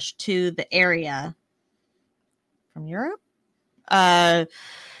gold rush to the area from Europe to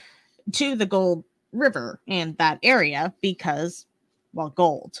the Gold River and that area because, well,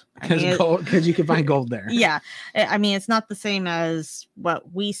 gold. Because you can find gold there. Yeah. I mean, it's not the same as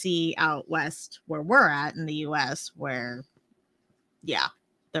what we see out west where we're at in the US where,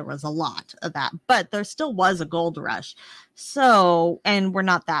 there was a lot of that, but there still was a gold rush. So, and we're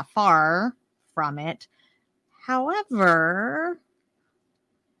not that far from it. However,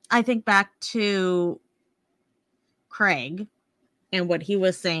 I think back to Craig and what he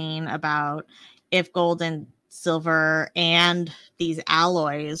was saying about if gold and silver and these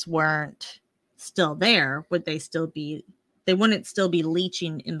alloys weren't still there, would they still be, they wouldn't still be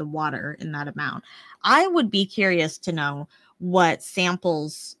leaching in the water in that amount. I would be curious to know what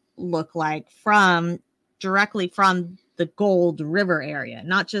samples look like directly from the Gold River area,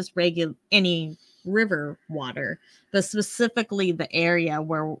 not just any river water, but specifically the area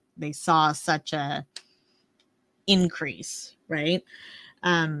where they saw such a increase, right?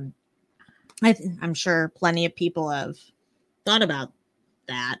 I'm sure plenty of people have thought about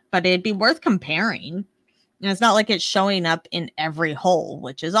that, but it'd be worth comparing. And it's not like it's showing up in every hole,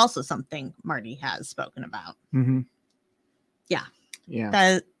 which is also something Marty has spoken about.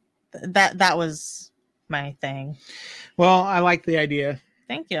 Yeah. That was my thing. Well, I like the idea.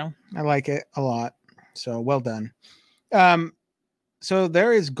 Thank you. I like it a lot. So well done. So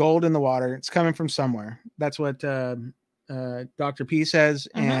there is gold in the water. It's coming from somewhere. That's what Dr. P says,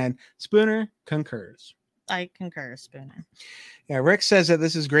 and Spooner concurs. I concur, Spooner. Yeah, Rick says that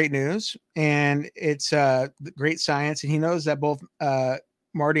this is great news, and it's great science, and he knows that both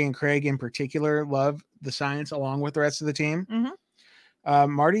Marty and Craig in particular love the science along with the rest of the team.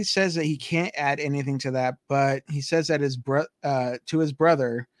 Marty says that he can't add anything to that, but he says that to his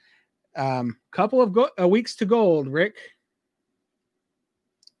brother, couple of weeks to gold, Rick.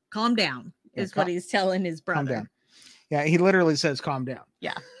 Calm down is what he's telling his brother. Calm down. Yeah, he literally says calm down.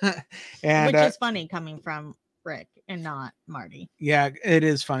 Yeah. And which is funny coming from Rick and not Marty. Yeah, it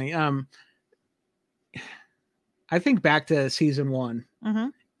is funny. I think back to season 1.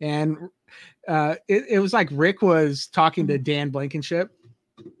 And it was like Rick was talking to Dan Blankenship.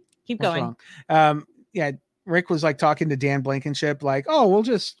 Keep going. Yeah, Rick was like talking to Dan Blankenship, like, oh, we'll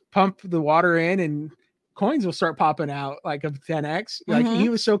just pump the water in and coins will start popping out like of 10x. Like he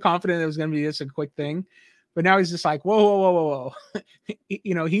was so confident it was going to be just a quick thing. But now he's just like, whoa.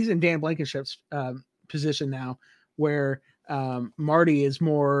 He's in Dan Blankenship's position now where Marty is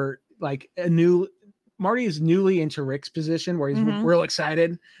more like Marty is newly into Rick's position where he's real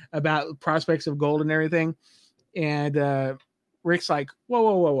excited about prospects of gold and everything. And Rick's like,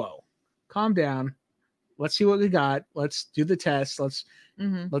 whoa. Calm down. Let's see what we got. Let's do the test. Let's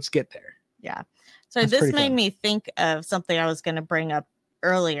get there. Yeah. So this made me think of something I was going to bring up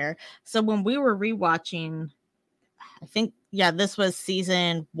earlier. So when we were rewatching, I think, this was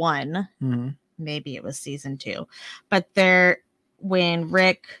season 1. Maybe it was season 2. But when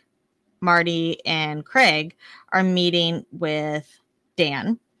Rick, Marty, and Craig are meeting with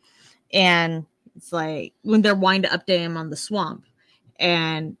Dan, and it's like when they're wanting to update him on the swamp,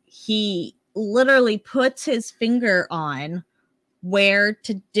 and he literally puts his finger on where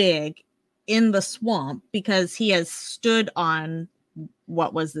to dig in the swamp because he has stood on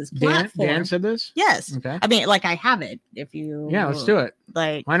what was this platform. Dan said this? Yes. Okay. I mean, like I have it. If you let's do it.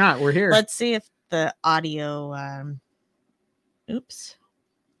 Like, why not? We're here. Let's see if the audio oops.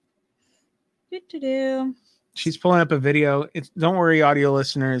 She's pulling up a video. Don't worry, audio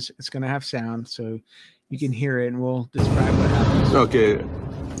listeners. It's going to have sound, so you can hear it, and we'll describe what happens. Okay,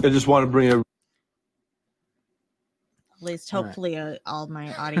 I just want to bring At least All right. hopefully all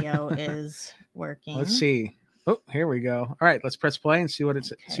my audio is working. Let's see. Oh, here we go. All right, let's press play and see what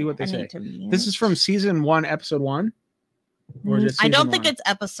it's see what they I say. need to mute. This is from season 1, episode 1. Or just I don't season think 1? it's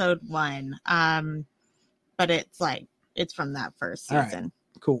episode 1. But it's from that first All right. season.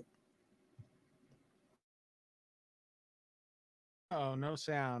 Cool. Oh, no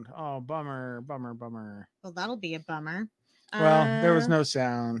sound. Oh, bummer. Well, that'll be a bummer. Well, there was no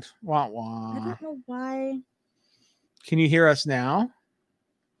sound. Wah wah. I don't know why. Can you hear us now?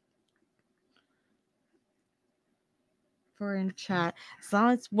 For in chat. As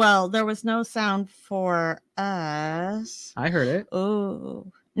long as there was no sound for us. I heard it. Oh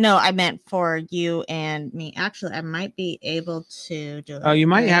no, I meant for you and me. Actually, I might be able to do it. Oh, you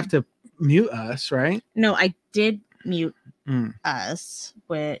might right. have to mute us, right? No, I did mute Mm. us,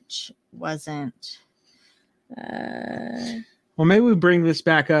 which wasn't. Well, maybe we bring this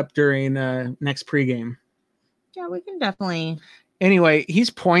back up during next pregame. Yeah, we can definitely. Anyway, he's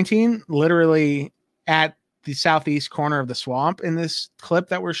pointing literally at the southeast corner of the swamp in this clip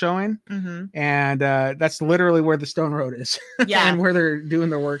that we're showing. Mm-hmm. And that's literally where the Stone Road is. Yeah. And where they're doing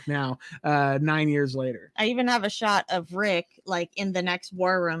their work now, 9 years later. I even have a shot of Rick, like in the next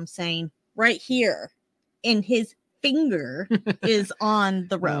war room, saying, right here, and his finger is on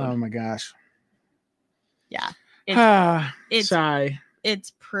the road. Oh my gosh. Yeah. It's Sigh.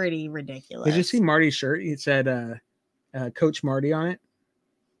 it's pretty ridiculous. Did you see Marty's shirt? It said Coach Marty on it.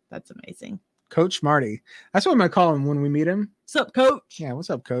 That's amazing. Coach Marty. That's what I'm gonna call him when we meet him. What's up, Coach? Yeah, what's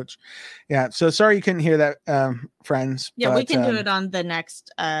up, Coach? Yeah, so sorry you couldn't hear that, friends. Yeah, we but, can do it on the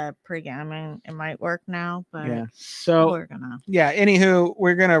next pregame. I mean, it might work now, but Yeah. So we're gonna. yeah, anywho,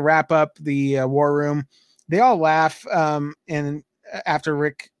 we're gonna wrap up the war room. They all laugh, and after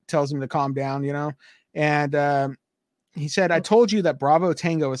Rick tells him to calm down, and he said, "I told you that Bravo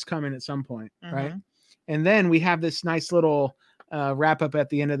Tango is coming at some point, right?" And then we have this nice little wrap up at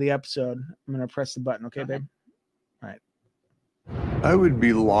the end of the episode. I'm gonna press the button, okay, babe? All right. I would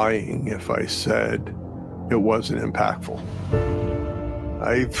be lying if I said it wasn't impactful.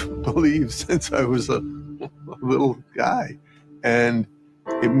 I've believed since I was a little guy, and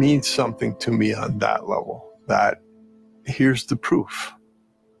it means something to me on that level. That here's the proof.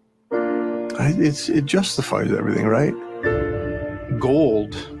 It justifies everything, right?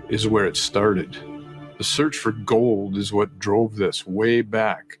 Gold is where it started. The search for gold is what drove this way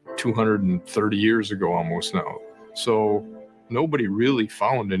back 230 years ago almost now. So nobody really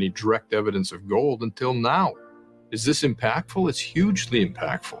found any direct evidence of gold until now. Is this impactful? It's hugely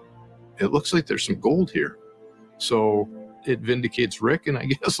impactful. It looks like there's some gold here. So it vindicates Rick and I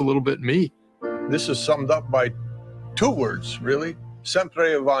guess a little bit me. This is summed up by 2 words, really.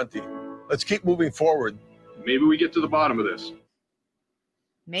 Sempre avanti. Let's keep moving forward. Maybe we get to the bottom of this.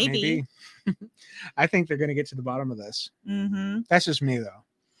 Maybe. I think they're gonna get to the bottom of this. Mm-hmm. That's just me, though.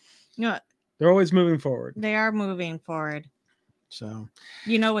 No, They're always moving forward. they are moving forward. So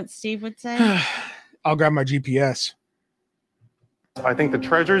You know what Steve would say? I'll grab my GPS. I think the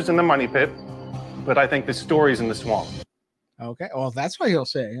treasure's in the money pit, but I think the story's in the swamp. Okay. Well, that's what he'll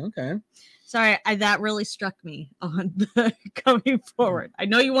say. Okay. Sorry, that really struck me on the coming forward. I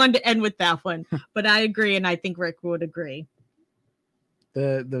know you wanted to end with that one, but I agree, and I think Rick would agree.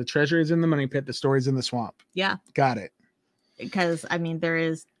 The treasure is in the money pit. The story's in the swamp. Yeah, Got it. because I mean there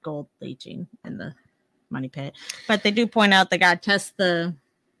is gold leaching in the money pit, but they do point out they got to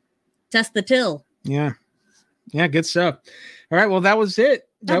test the till. Yeah. Yeah. Good stuff. All right. Well, that was it.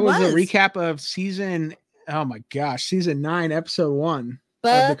 That was a was. recap of season 9, episode 1 of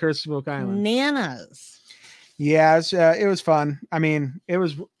But the Curse of Oak Island. bananas. Yeah, it was fun. I mean, it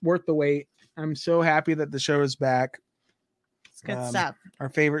was worth the wait. I'm so happy that the show is back. It's good stuff. Our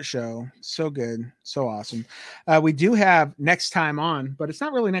favorite show. So good. So awesome. We do have Next Time On, but it's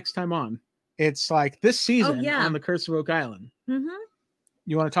not really Next Time On. It's like this season yeah. on the Curse of Oak Island. Mm-hmm.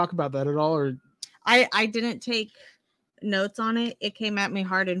 You want to talk about that at all? Or I didn't take notes on it. It came at me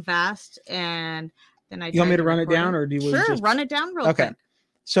hard and fast, and then I. you want me tried to run it record down, or do you Sure, just run it down real Okay. quick.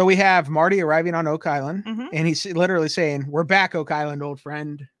 So we have Marty arriving on Oak Island, Mhm. and he's literally saying, "We're back, Oak Island, old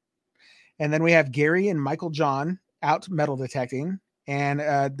friend." And then we have Gary and Michael John out metal detecting, and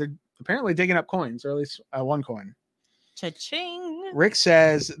they're apparently digging up coins, or at least one coin. Cha-ching. Rick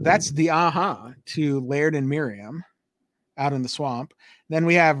says that's the aha to Laird and Miriam out in the swamp. Then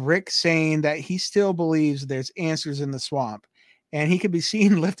we have Rick saying that he still believes there's answers in the swamp, and he could be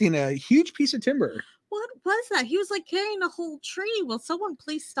seen lifting a huge piece of timber. What was that? He was like carrying a whole tree. Will someone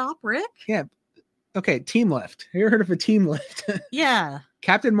please stop Rick? Yeah. Okay, team lift. Have you ever heard of a team lift? Yeah.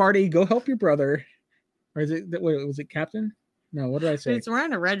 Captain Marty, go help your brother. Or is it, wait, was it Captain? No, what did I say? He's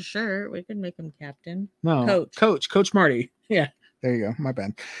wearing a red shirt. We could make him captain. No, Coach Marty. Yeah, there you go. My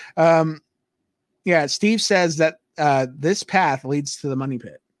bad. Yeah, Steve says that this path leads to the money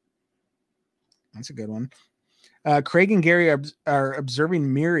pit. That's a good one. Craig and Gary are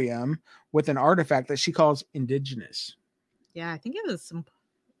observing Miriam with an artifact that she calls indigenous. Yeah, I think it was some.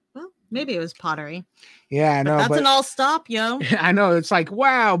 Well, maybe it was pottery. Yeah, I know. That's an all stop, yo. I know. It's like,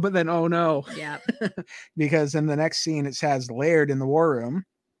 wow, but then, oh no. Yeah. Because in the next scene, it has Laird in the war room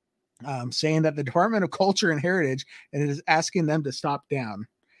saying that the Department of Culture and Heritage is asking them to stop down.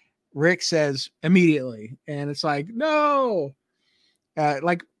 Rick says immediately, and it's like, no.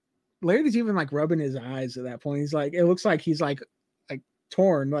 Like Laird is even like rubbing his eyes at that point. He's like, it looks like he's like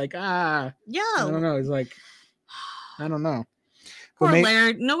torn, like, yeah. I don't know. He's like, I don't know. Poor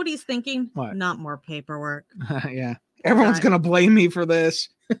Laird. Know what he's thinking? What? Not more paperwork. Yeah. Everyone's going to blame me for this.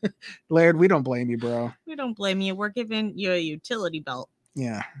 Laird, we don't blame you, bro. We don't blame you. We're giving you a utility belt.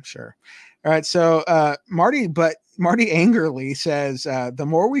 Yeah, sure. All right. So Marty angrily says, the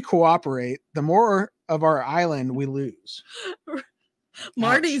more we cooperate, the more of our island we lose.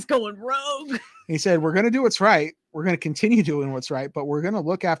 Marty's going rogue. He said, we're going to do what's right. We're going to continue doing what's right, but we're going to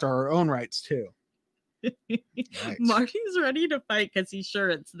look after our own rights too. Nice. Marty's ready to fight because he's sure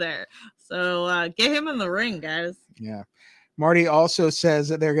it's there. So get him in the ring, guys. Yeah. Marty also says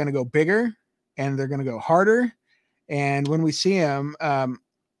that they're going to go bigger and they're going to go harder. And when we see him,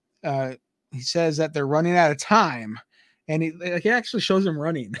 he says that they're running out of time. And he actually shows him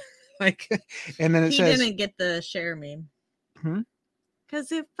running. And then it says he didn't get the share meme.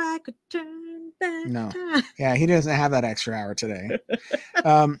 Because if I could turn back time. Yeah, he doesn't have that extra hour today.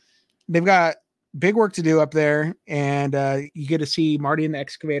 They've got big work to do up there, and you get to see Marty in the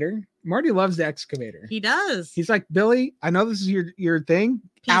excavator. Marty loves the excavator. He does. He's like, Billy, I know this is your thing.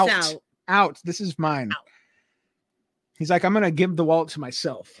 Peace out. This is mine. Out. He's like, I'm gonna give the wallet to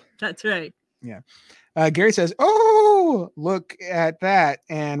myself. That's right. Yeah. Gary says, "Oh, look at that,"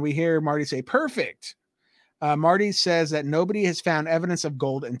 and we hear Marty say, "Perfect." Marty says that nobody has found evidence of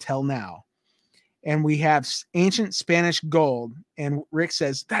gold until now, and we have ancient Spanish gold. And Rick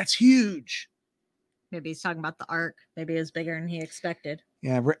says, "That's huge." Maybe he's talking about the ark. Maybe it's bigger than he expected.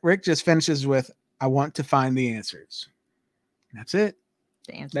 Yeah, Rick just finishes with, "I want to find the answers." That's it.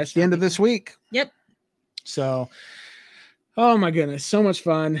 That's the end of this week. Yep. So, oh my goodness, so much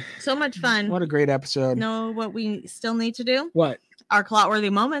fun. So much fun. What a great episode. Know what we still need to do? What? Our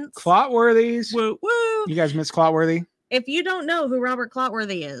Clotworthy moments. Clotworthies. Woo woo. You guys miss Clotworthy? If you don't know who Robert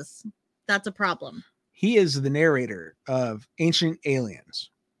Clotworthy is, that's a problem. He is the narrator of Ancient Aliens.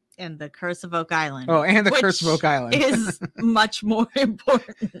 And the Curse of Oak Island. Oh, and the Curse of Oak Island is much more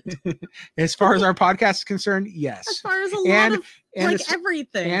important. As far as our podcast is concerned, yes. As far as a lot of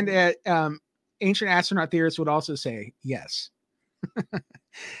everything. And Ancient Astronaut Theorists would also say yes.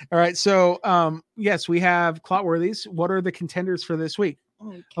 All right. So, yes, we have Clotworthies. What are the contenders for this week?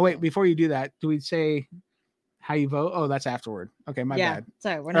 Okay. Oh, wait, before you do that, do we say how you vote? Oh, that's afterward. Okay, my bad.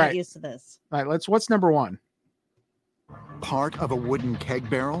 Sorry, we're not used to this. All right, what's number one? Part of a wooden keg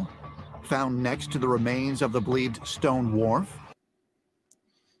barrel found next to the remains of the believed stone wharf.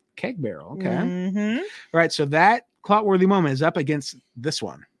 Keg barrel, okay. Mm-hmm. All right, so that Clotworthy moment is up against this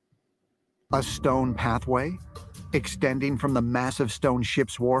one. A stone pathway extending from the massive stone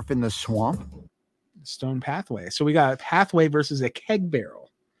ship's wharf in the swamp. Stone pathway. So we got a pathway versus a keg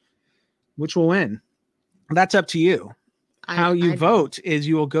barrel. Which will win? That's up to you. How you vote is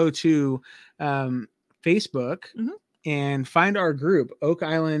you will go to Facebook and find our group, Oak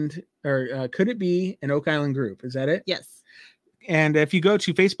Island, or could it be an Oak Island group? Is that it? Yes. And if you go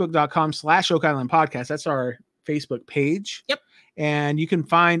to facebook.com/Oak Island Podcast, that's our Facebook page. Yep. And you can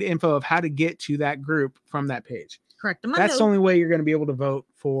find info of how to get to that group from that page. Correct. That's the only way you're going to be able to vote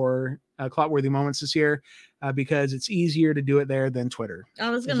for Clotworthy moments this year, because it's easier to do it there than Twitter. I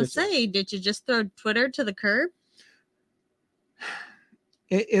was going to say, did you just throw Twitter to the curb?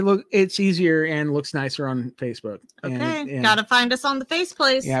 It's easier and looks nicer on Facebook. Okay, gotta find us on the face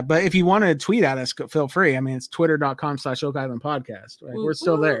place. Yeah, but if you want to tweet at us, feel free. I mean, it's twitter.com/Oak Island Podcast. Right? We're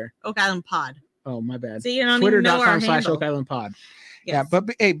still there. Oak Island Pod. Oh, my bad. See, you don't even know our handle. Twitter.com/Oak Island Pod. Yes. Yeah,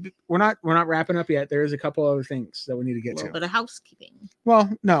 but hey, we're not wrapping up yet. There's a couple other things that we need to get to. A little bit of housekeeping. Well,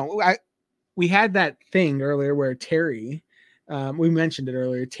 no, we had that thing earlier where Terry, we mentioned it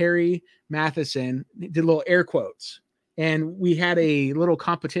earlier. Terry Matheson did little air quotes. And we had a little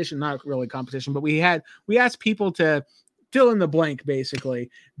competition, not really competition, but we asked people to fill in the blank, basically.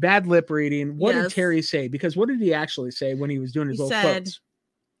 Bad lip reading. What did Terry say? Because what did he actually say when he was doing his little quotes?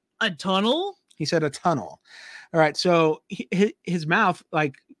 A tunnel? He said a tunnel. All right. So his mouth,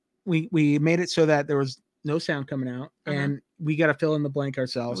 like we made it so that there was no sound coming out, Uh-huh. and we got to fill in the blank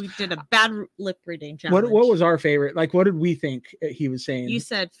ourselves. We did a bad lip reading challenge. What was our favorite? Like, what did we think he was saying? You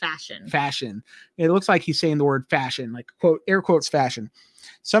said fashion. Fashion. It looks like he's saying the word fashion, like quote, air quotes, fashion.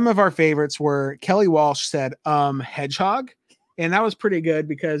 Some of our favorites were Kelly Walsh said, hedgehog. And that was pretty good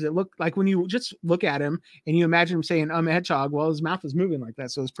because it looked like when you just look at him and you imagine him saying, hedgehog, well, his mouth is moving like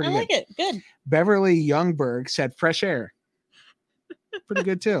that. So it's pretty I like it. Good. Beverly Youngberg said fresh air. Pretty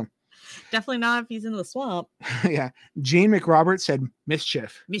good too. Definitely not if he's in the swamp. Yeah. Gene McRoberts said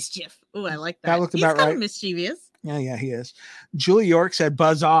mischief. Mischief. Oh, I like that. That looked He's about kind right. of mischievous. Yeah, he is. Julie York said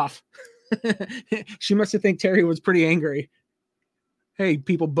buzz off. She must have think Terry was pretty angry. Hey,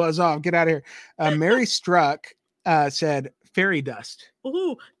 people, buzz off. Get out of here. Mary Struck said fairy dust.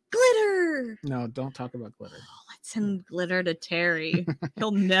 Ooh, glitter. No, don't talk about glitter. Oh, let's send glitter to Terry.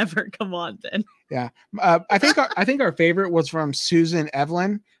 He'll never come on then. Yeah. I think our favorite was from Susan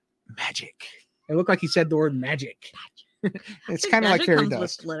Evelyn. Magic. It looked like he said the word magic. It's kind of like fairy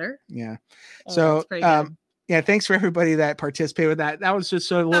dust. With glitter. Yeah. Oh, So that's pretty good. yeah, thanks for everybody that participated with that. That was just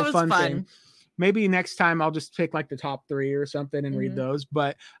a little fun thing. Maybe next time I'll just pick like the top 3 or something and read those.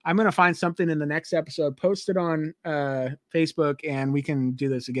 But I'm gonna find something in the next episode, post it on Facebook, and we can do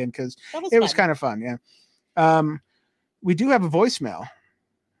this again because it was kind of fun. Yeah. We do have a voicemail,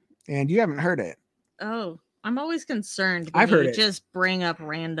 and you haven't heard it. Oh, I'm always concerned when I've heard you it. just bring up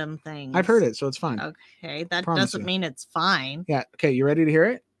random things. I've heard it, so it's fine. Okay, that Promise doesn't you. mean it's fine. Yeah. Okay, you ready to hear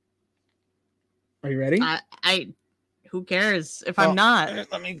it? Are you ready? I who cares if I'm not?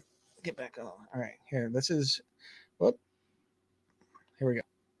 Let me get back on. All right, here. This is. Whoop. Here we go.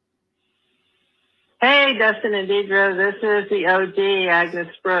 Hey, Dustin and Deidre. This is the OG, Agnes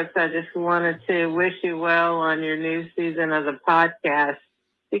Brooks. I just wanted to wish you well on your new season of the podcast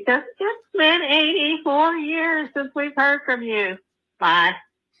because it's been 84 years since we've heard from you. Bye.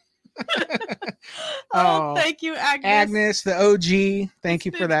 Oh, thank you, Agnes. Agnes, the OG. Thank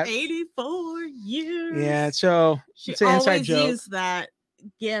you for that. 84 years. Yeah, so She it's an inside always joke. used that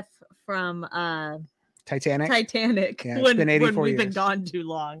gif from Titanic. Titanic Yeah, it's been 84 when we've been years. gone too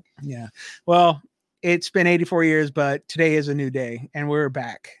long. Yeah. Well, it's been 84 years, but today is a new day and we're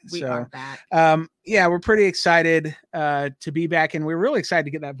back. We so, are back. Yeah, we're pretty excited to be back, and we're really excited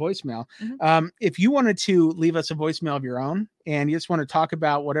to get that voicemail. If you wanted to leave us a voicemail of your own and you just want to talk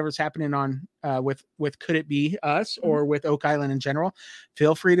about whatever's happening on with Could It Be Us or with Oak Island in general,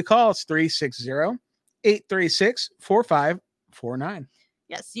 feel free to call us 360-836-4549.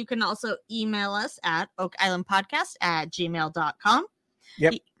 Yes, you can also email us at oakislandpodcast@gmail.com.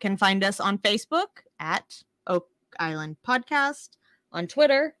 Yep. You can find us on Facebook at Oak Island Podcast, on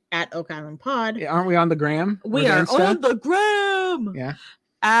Twitter at Oak Island Pod. Yeah, aren't we on the gram? We Or are Insta? on the gram Yeah.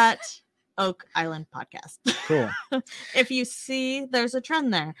 at Oak Island Podcast. Cool. If you see, there's a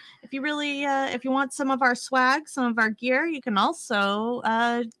trend there. If you really, if you want some of our swag, some of our gear, you can also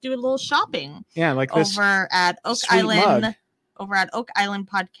do a little shopping. Yeah, like this over at Oak sweet Island. mug. Over at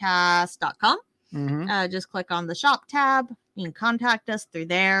oakislandpodcast.com. Just click on the shop tab. You can contact us through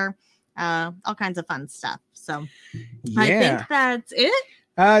there. All kinds of fun stuff. So I Yeah. think that's it.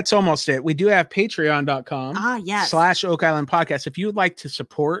 It's almost it. We do have patreon.com Yes. / Oak Island Podcast. If you would like to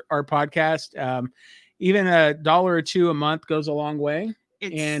support our podcast, even $1 or $2 a month goes a long way.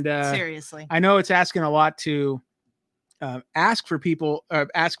 It's seriously. I know it's asking a lot to ask for people,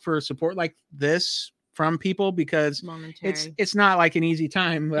 ask for support like this from people, because Momentary. it's not like an easy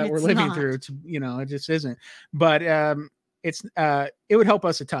time that we're It's living not. through. It just isn't. But it would help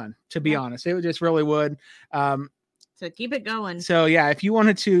us a ton, to be honest. It would just really would. So keep it going. So yeah, if you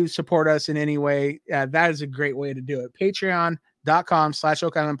wanted to support us in any way, that is a great way to do it. Patreon.com /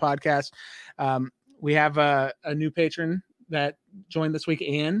 Oak Island Podcast. We have a new patron that joined this week,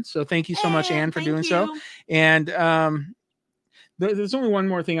 Ann. So thank you so much, Ann, for doing so. And there's only one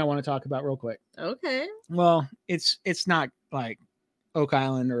more thing I want to talk about real quick. Okay. Well, it's not like Oak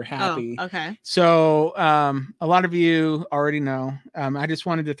Island or Happy. Oh, okay. So a lot of you already know. I just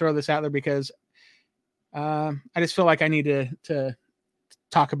wanted to throw this out there because I just feel like I need to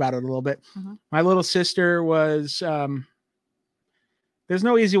talk about it a little bit. My little sister was there's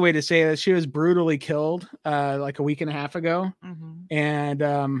no easy way to say this. She was brutally killed like a week and a half ago.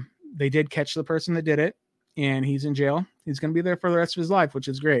 And they did catch the person that did it, and he's in jail. He's going to be there for the rest of his life, which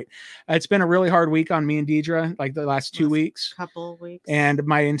is great. It's been a really hard week on me and Deidre, like the last 2 weeks. Couple weeks. And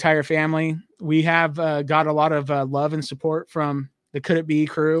my entire family. We have got a lot of love and support from the Could It Be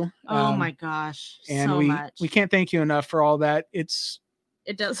crew. Oh my gosh. And so much. we can't thank you enough for all that. It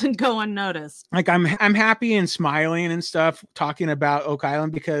doesn't go unnoticed. Like I'm happy and smiling and stuff talking about Oak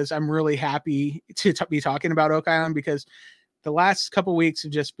Island, because I'm really happy to be talking about Oak Island, because the last couple weeks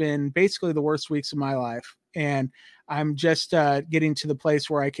have just been basically the worst weeks of my life. And I'm just getting to the place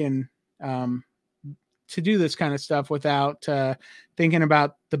where I can to do this kind of stuff without thinking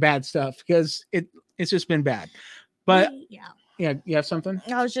about the bad stuff, because it's just been bad. But yeah, you have something?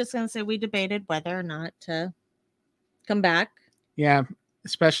 I was just going to say we debated whether or not to come back. Yeah,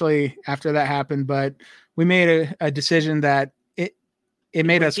 especially after that happened. But we made a decision that it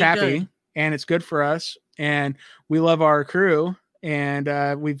made us happy, good. And it's good for us. And we love our crew,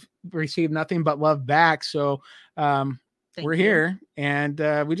 and we've received nothing but love back. So we're here, and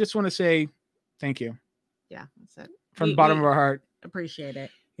we just want to say thank you. Yeah, that's it. From the bottom of our heart. Appreciate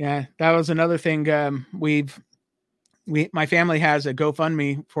it. Yeah, that was another thing. My family has a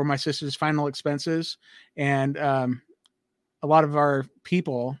GoFundMe for my sister's final expenses, and a lot of our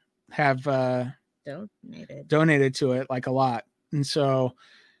people have donated to it, like a lot. And so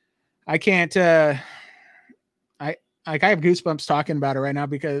I can't. I have goosebumps talking about it right now,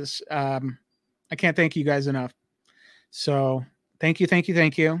 because I can't thank you guys enough. So thank you.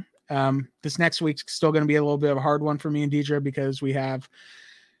 This next week's still going to be a little bit of a hard one for me and Deidre, because we have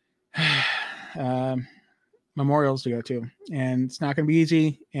memorials to go to, and it's not going to be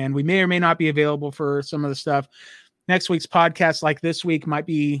easy. And we may or may not be available for some of the stuff. Next week's podcast, like this week, might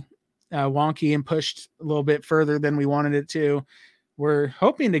be wonky and pushed a little bit further than we wanted it to. We're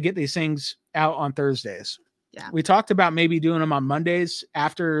hoping to get these things out on Thursdays. Yeah. We talked about maybe doing them on Mondays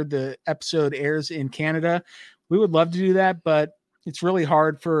after the episode airs in Canada. We would love to do that, but it's really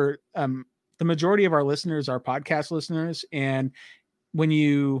hard for the majority of our listeners are podcast listeners. And when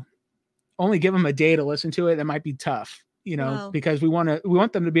you only give them a day to listen to it, that might be tough, because we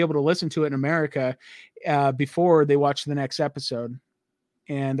want them to be able to listen to it in America before they watch the next episode.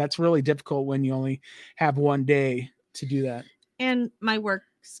 And that's really difficult when you only have one day to do that. And my work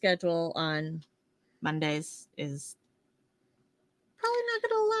schedule on Mondays is probably not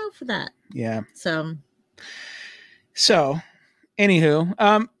going to allow for that. Yeah. So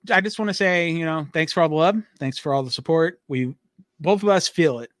anywho, I just want to say, thanks for all the love. Thanks for all the support. Both of us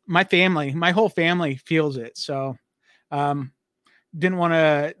feel it. My whole family feels it. So, didn't want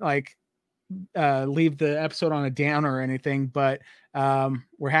to leave the episode on a downer or anything, but,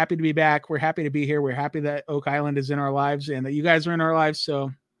 we're happy to be back. We're happy to be here. We're happy that Oak Island is in our lives and that you guys are in our lives. So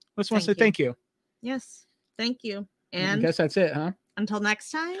I just want to say thank you. Yes. Thank you. And I guess that's it, huh? Until next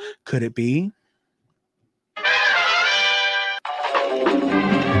time. Could it be?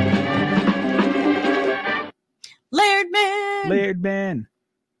 Laird Man.